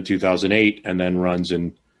runs again in 2008 and then runs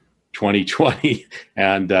in 2020.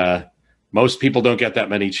 And most people don't get that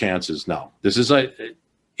many chances. No,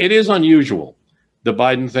 it is unusual. The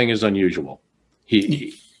Biden thing is unusual.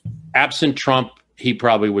 He absent Trump, he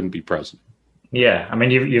probably wouldn't be president. Yeah, I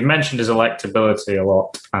mean, you've mentioned his electability a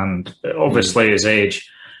lot, and obviously his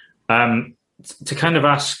age. To kind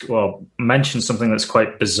of mention something that's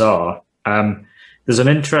quite bizarre. There's an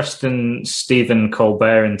interesting Stephen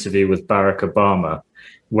Colbert interview with Barack Obama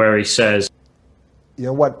where he says, you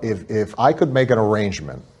know what, if I could make an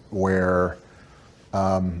arrangement where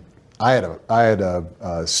I had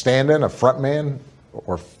a stand-in, a front man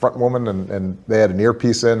or front woman, and they had an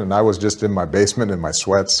earpiece in, and I was just in my basement in my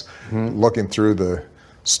sweats looking through the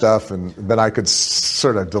stuff, and then I could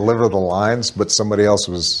sort of deliver the lines, but somebody else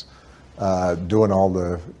was doing all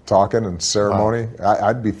the talking and ceremony.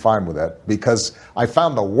 I'd be fine with that because I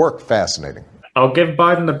found the work fascinating. I'll give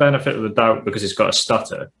Biden the benefit of the doubt because he's got a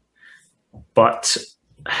stutter. But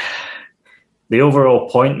the overall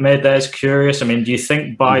point made there is curious. I mean, do you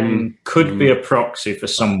think Biden could be a proxy for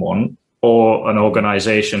someone or an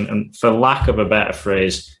organization, and for lack of a better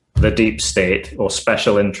phrase, the deep state or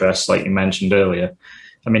special interests, like you mentioned earlier?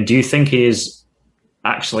 I mean, do you think he is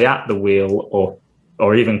actually at the wheel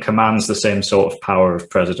or even commands the same sort of power of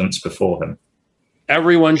presidents before him?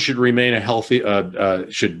 Everyone should remain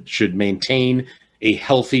should maintain a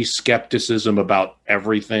healthy skepticism about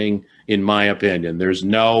everything, in my opinion. There's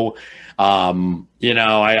no, I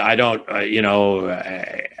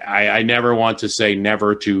never want to say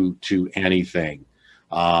never to anything.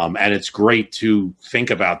 And it's great to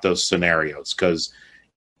think about those scenarios because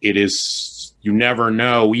it is, you never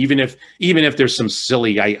know, even if there's some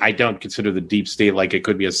silly, I don't consider the deep state like it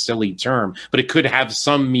could be a silly term, but it could have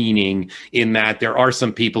some meaning in that there are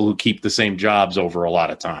some people who keep the same jobs over a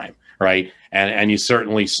lot of time, right? And you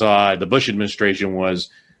certainly saw the Bush administration was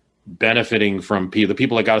benefiting from the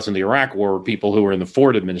people that got us in the Iraq War were people who were in the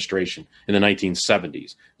Ford administration in the 1970s.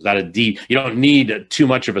 Is that a deep? You don't need too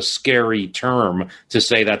much of a scary term to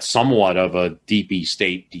say that's somewhat of a deep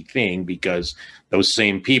state thing because those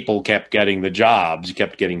same people kept getting the jobs,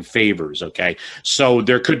 kept getting favors. Okay, so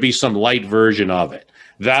there could be some light version of it.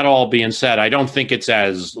 That all being said, I don't think it's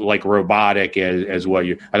as like robotic as what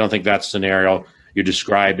you. I don't think that scenario you're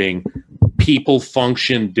describing. People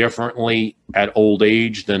function differently at old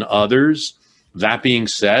age than others. That being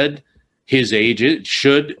said, his age, it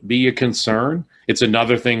should be a concern. It's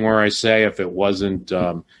another thing where I say if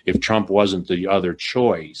Trump wasn't the other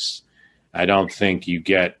choice, I don't think you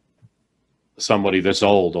get somebody this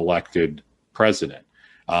old elected president.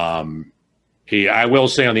 I will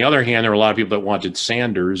say, on the other hand, there were a lot of people that wanted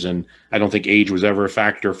Sanders, and I don't think age was ever a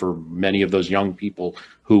factor for many of those young people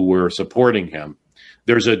who were supporting him.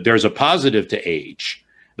 There's a positive to age.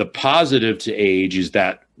 The positive to age is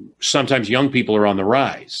that sometimes young people are on the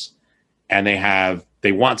rise and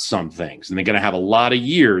they want some things and they're going to have a lot of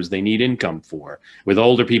years they need income for. With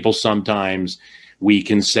older people, sometimes we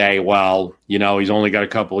can say, well, he's only got a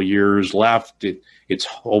couple of years left. It's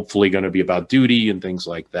hopefully going to be about duty and things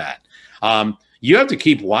like that. You have to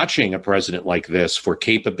keep watching a president like this for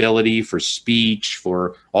capability, for speech,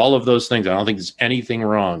 for all of those things. I don't think there's anything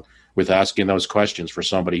wrong with asking those questions for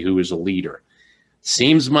somebody who is a leader.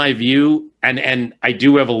 Seems my view, and I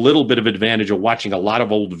do have a little bit of advantage of watching a lot of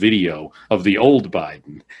old video of the old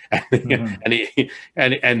Biden,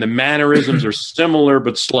 and the mannerisms are similar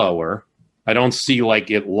but slower. I don't see like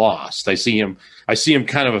it lost. I see him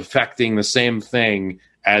kind of affecting the same thing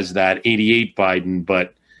as that 88 Biden,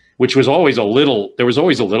 but which was always there was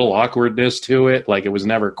always a little awkwardness to it. Like it was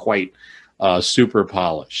never quite super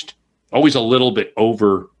polished. Always a little bit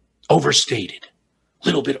overstated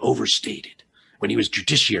when he was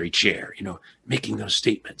judiciary chair, making those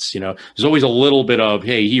statements, there's always a little bit of,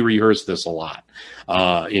 hey, he rehearsed this a lot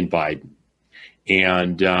in Biden.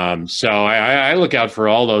 And so I look out for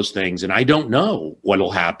all those things, and I don't know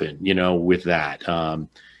what'll happen, with that.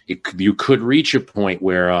 You could reach a point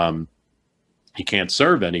where he can't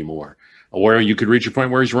serve anymore, or you could reach a point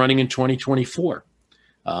where he's running in 2024.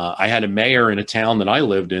 I had a mayor in a town that I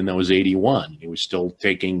lived in that was 81. He was still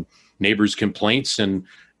taking neighbors' complaints and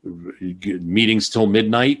meetings till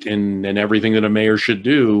midnight and everything that a mayor should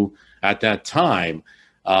do at that time.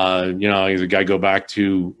 The guy go back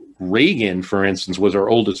to Reagan, for instance, was our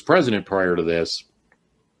oldest president prior to this.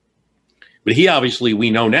 But he obviously, we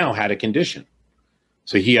know now, had a condition.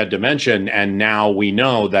 So he had dementia, and now we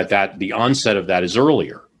know that the onset of that is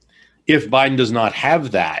earlier. If Biden does not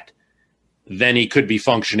have that, then he could be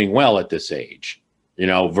functioning well at this age,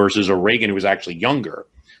 versus a Reagan who was actually younger,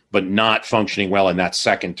 but not functioning well in that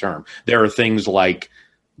second term. There are things like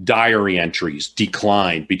diary entries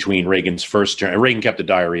declined between Reagan's first term. Reagan kept a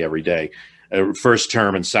diary every day, first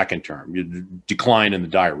term and second term. Decline in the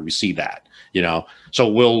diary. We see that, So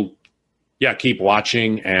we'll, keep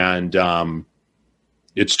watching. And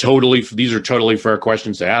these are totally fair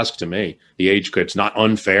questions to ask to me. The age, it's not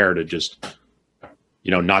unfair to just,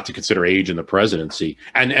 not to consider age in the presidency.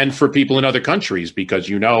 And for people in other countries,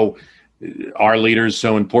 because, our leader is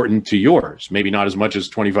so important to yours. Maybe not as much as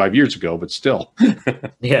 25 years ago, but still.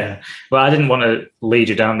 Yeah. Well, I didn't want to lead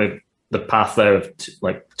you down the path there of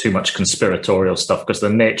too much conspiratorial stuff, because the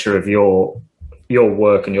nature of your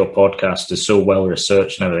work and your podcast is so well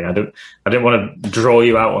researched and everything. I didn't want to draw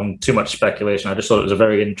you out on too much speculation. I just thought it was a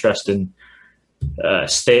very interesting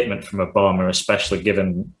statement from Obama, especially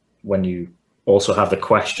given when you also have the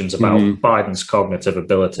questions about Biden's cognitive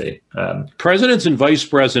ability. Presidents and vice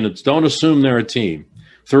presidents don't assume they're a team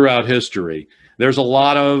throughout history. There's a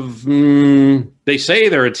lot of, they say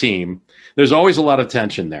they're a team. There's always a lot of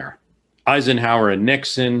tension there. Eisenhower and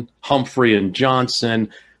Nixon, Humphrey and Johnson,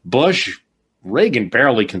 Bush, Reagan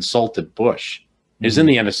barely consulted Bush. He was in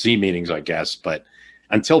the NSC meetings, I guess, but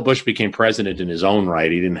until Bush became president in his own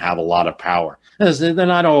right, he didn't have a lot of power. They're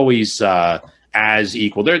not always as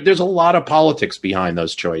equal. There's a lot of politics behind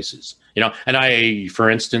those choices, you know. And for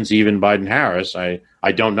instance, even Biden-Harris,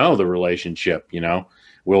 I don't know the relationship. You know,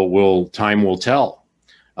 time will tell.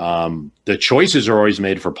 The choices are always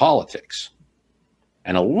made for politics,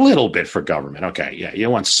 and a little bit for government. Okay, yeah, you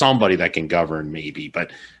want somebody that can govern, maybe,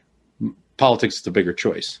 but politics is the bigger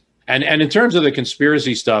choice. And in terms of the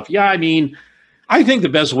conspiracy stuff, yeah, I mean, I think the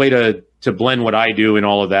best way to blend what I do and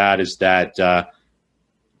all of that is that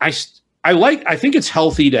I think it's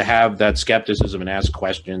healthy to have that skepticism and ask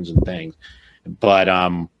questions and things, but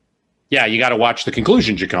yeah, you got to watch the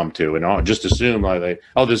conclusions you come to, and just assume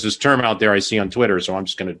there's this term out there I see on Twitter, so I'm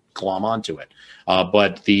just going to glom onto it.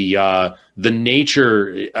 But the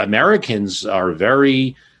nature, Americans are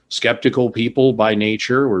very skeptical people by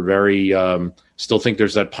nature. We're very still think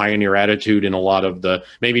there's that pioneer attitude in a lot of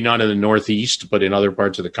maybe not in the Northeast, but in other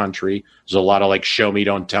parts of the country. There's a lot of like, show me,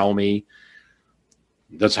 don't tell me.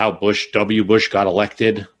 That's how W. Bush got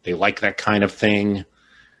elected. They like that kind of thing.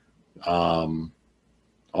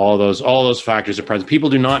 All those factors are present. People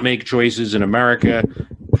do not make choices in America.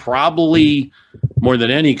 Probably more than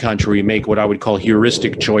any country, make what I would call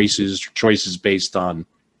heuristic choices based on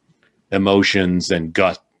emotions and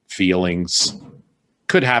gut feelings.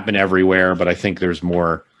 Could happen everywhere, but I think there's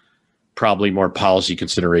probably more policy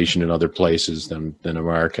consideration in other places than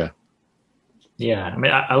America. Yeah, I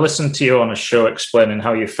mean, I listened to you on a show explaining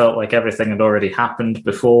how you felt like everything had already happened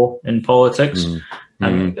before in politics.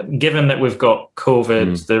 And given that we've got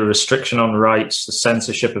COVID, the restriction on rights, the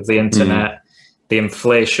censorship of the internet, the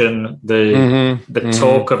inflation, the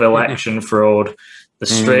talk of election fraud, the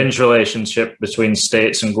strange relationship between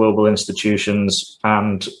states and global institutions,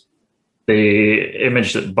 and the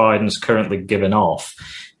image that Biden's currently given off,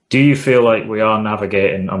 do you feel like we are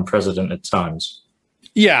navigating unprecedented times?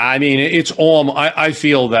 Yeah, I mean, I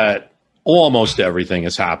feel that almost everything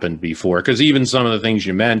has happened before, because even some of the things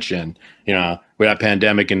you mentioned, you know, we had a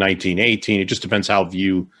pandemic in 1918. It just depends how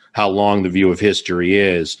long the view of history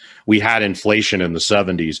is. We had inflation in the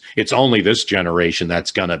 70s. It's only this generation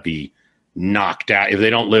that's going to be knocked out. If they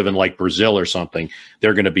don't live in like Brazil or something,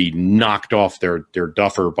 they're going to be knocked off their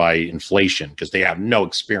duffer by inflation because they have no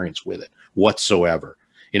experience with it whatsoever.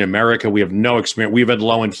 In America, we have no experience. We've had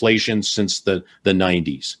low inflation since the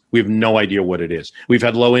 90s. We have no idea what it is. We've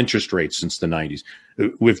had low interest rates since the 90s.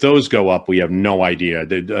 If those go up, we have no idea.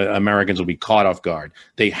 The Americans will be caught off guard.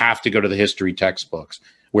 They have to go to the history textbooks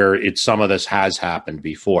where some of this has happened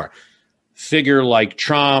before. Figure like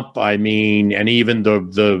Trump, I mean, and even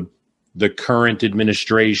the current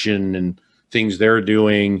administration and things they're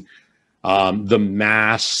doing, the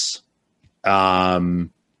mass,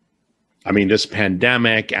 I mean, this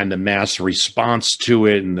pandemic and the mass response to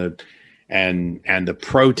it, and the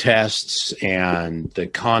protests and the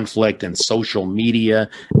conflict and social media,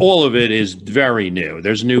 all of it is very new.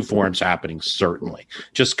 There's new forms happening, certainly.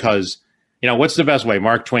 Just because, you know, what's the best way?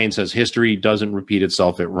 Mark Twain says, history doesn't repeat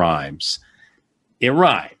itself, it rhymes. It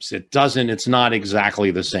rhymes. It doesn't, it's not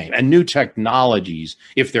exactly the same. And new technologies,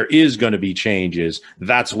 if there is going to be changes,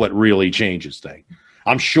 that's what really changes things.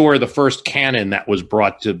 I'm sure the first cannon that was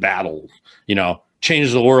brought to battle, you know,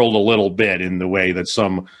 changed the world a little bit in the way that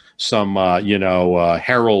some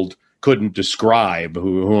herald couldn't describe,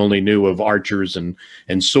 who only knew of archers and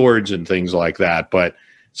swords and things like that. But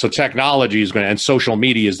so technology is going to, and social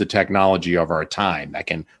media is the technology of our time that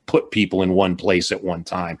can put people in one place at one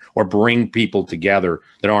time or bring people together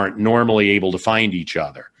that aren't normally able to find each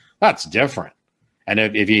other. That's different. And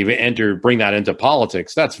if you bring that into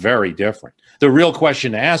politics, that's very different. The real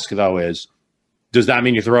question to ask, though, is, does that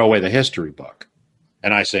mean you throw away the history book?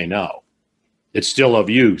 And I say no. It's still of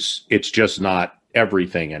use. It's just not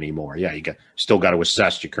everything anymore. Yeah, still got to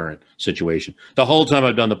assess your current situation. The whole time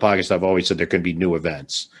I've done the podcast, I've always said there could be new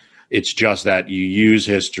events. It's just that you use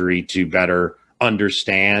history to better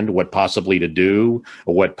understand what possibly to do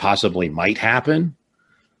or what possibly might happen.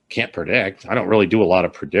 Can't predict. I don't really do a lot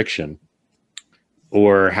of prediction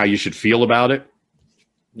or how you should feel about it.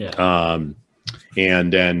 Yeah.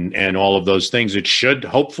 And all of those things. It should,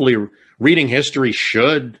 hopefully, reading history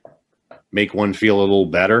should make one feel a little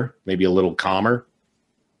better, maybe a little calmer.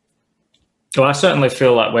 Well, I certainly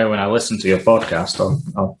feel that way when I listen to your podcast.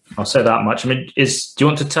 I'll say that much. I mean, do you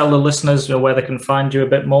want to tell the listeners where they can find you a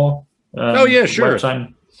bit more? Oh, yeah, sure.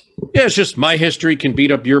 Website? Yeah, it's just My History Can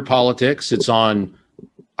Beat Up Your Politics. It's on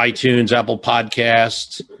iTunes, Apple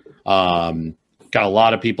Podcasts. Got a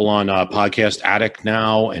lot of people on Podcast Addict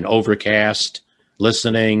now and Overcast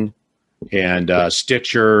listening, and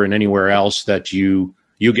Stitcher and anywhere else that you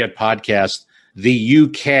get podcasts. The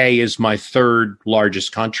UK is my third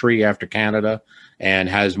largest country after Canada and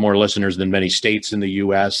has more listeners than many states in the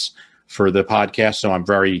US for the podcast. So I'm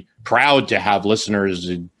very proud to have listeners.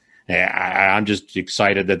 And I'm just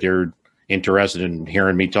excited that they're interested in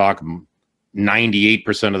hearing me talk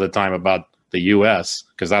 98% of the time about the US,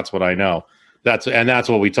 because that's what I know. That's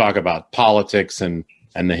what we talk about, politics and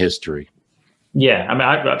the history. Yeah, I mean,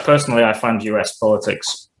 personally, I find US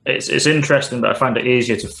politics, it's interesting, but I find it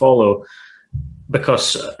easier to follow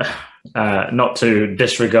because, not to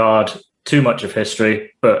disregard too much of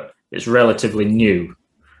history, but it's relatively new.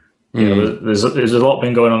 You know, there's a lot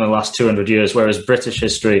been going on in the last 200 years, whereas British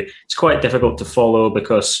history, it's quite difficult to follow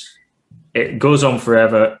because it goes on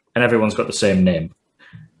forever and everyone's got the same name.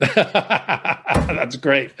 That's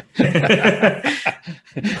great.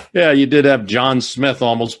 Yeah, you did have John Smith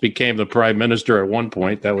almost became the prime minister at one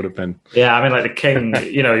point. That would have been. Yeah, I mean, like the king.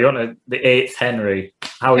 You know, you're on the 8th Henry.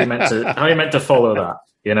 How are you meant to follow that?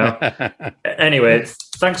 You know. Anyway,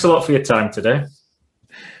 thanks a lot for your time today.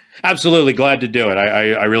 Absolutely, glad to do it.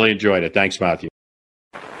 I really enjoyed it. Thanks, Matthew.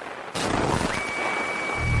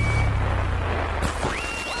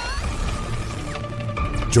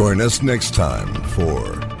 Join us next time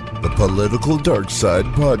for the Political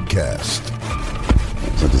Darkside podcast.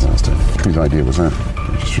 It's a disaster. Whose idea was that?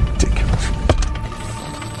 It's just ridiculous.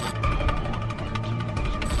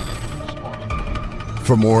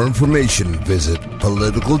 For more information, visit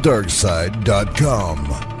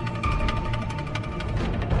politicaldarkside.com.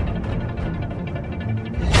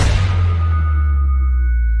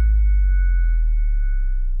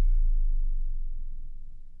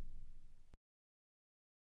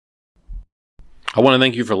 I want to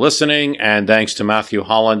thank you for listening, and thanks to Matthew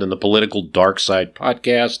Holland and the Political Darkside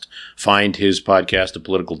podcast. Find his podcast, The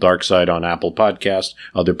Political Darkside, on Apple Podcasts,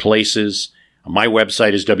 other places. My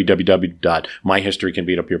website is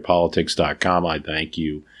www.myhistorycanbeatupyourpolitics.com. I thank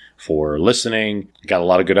you for listening. Got a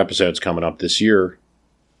lot of good episodes coming up this year.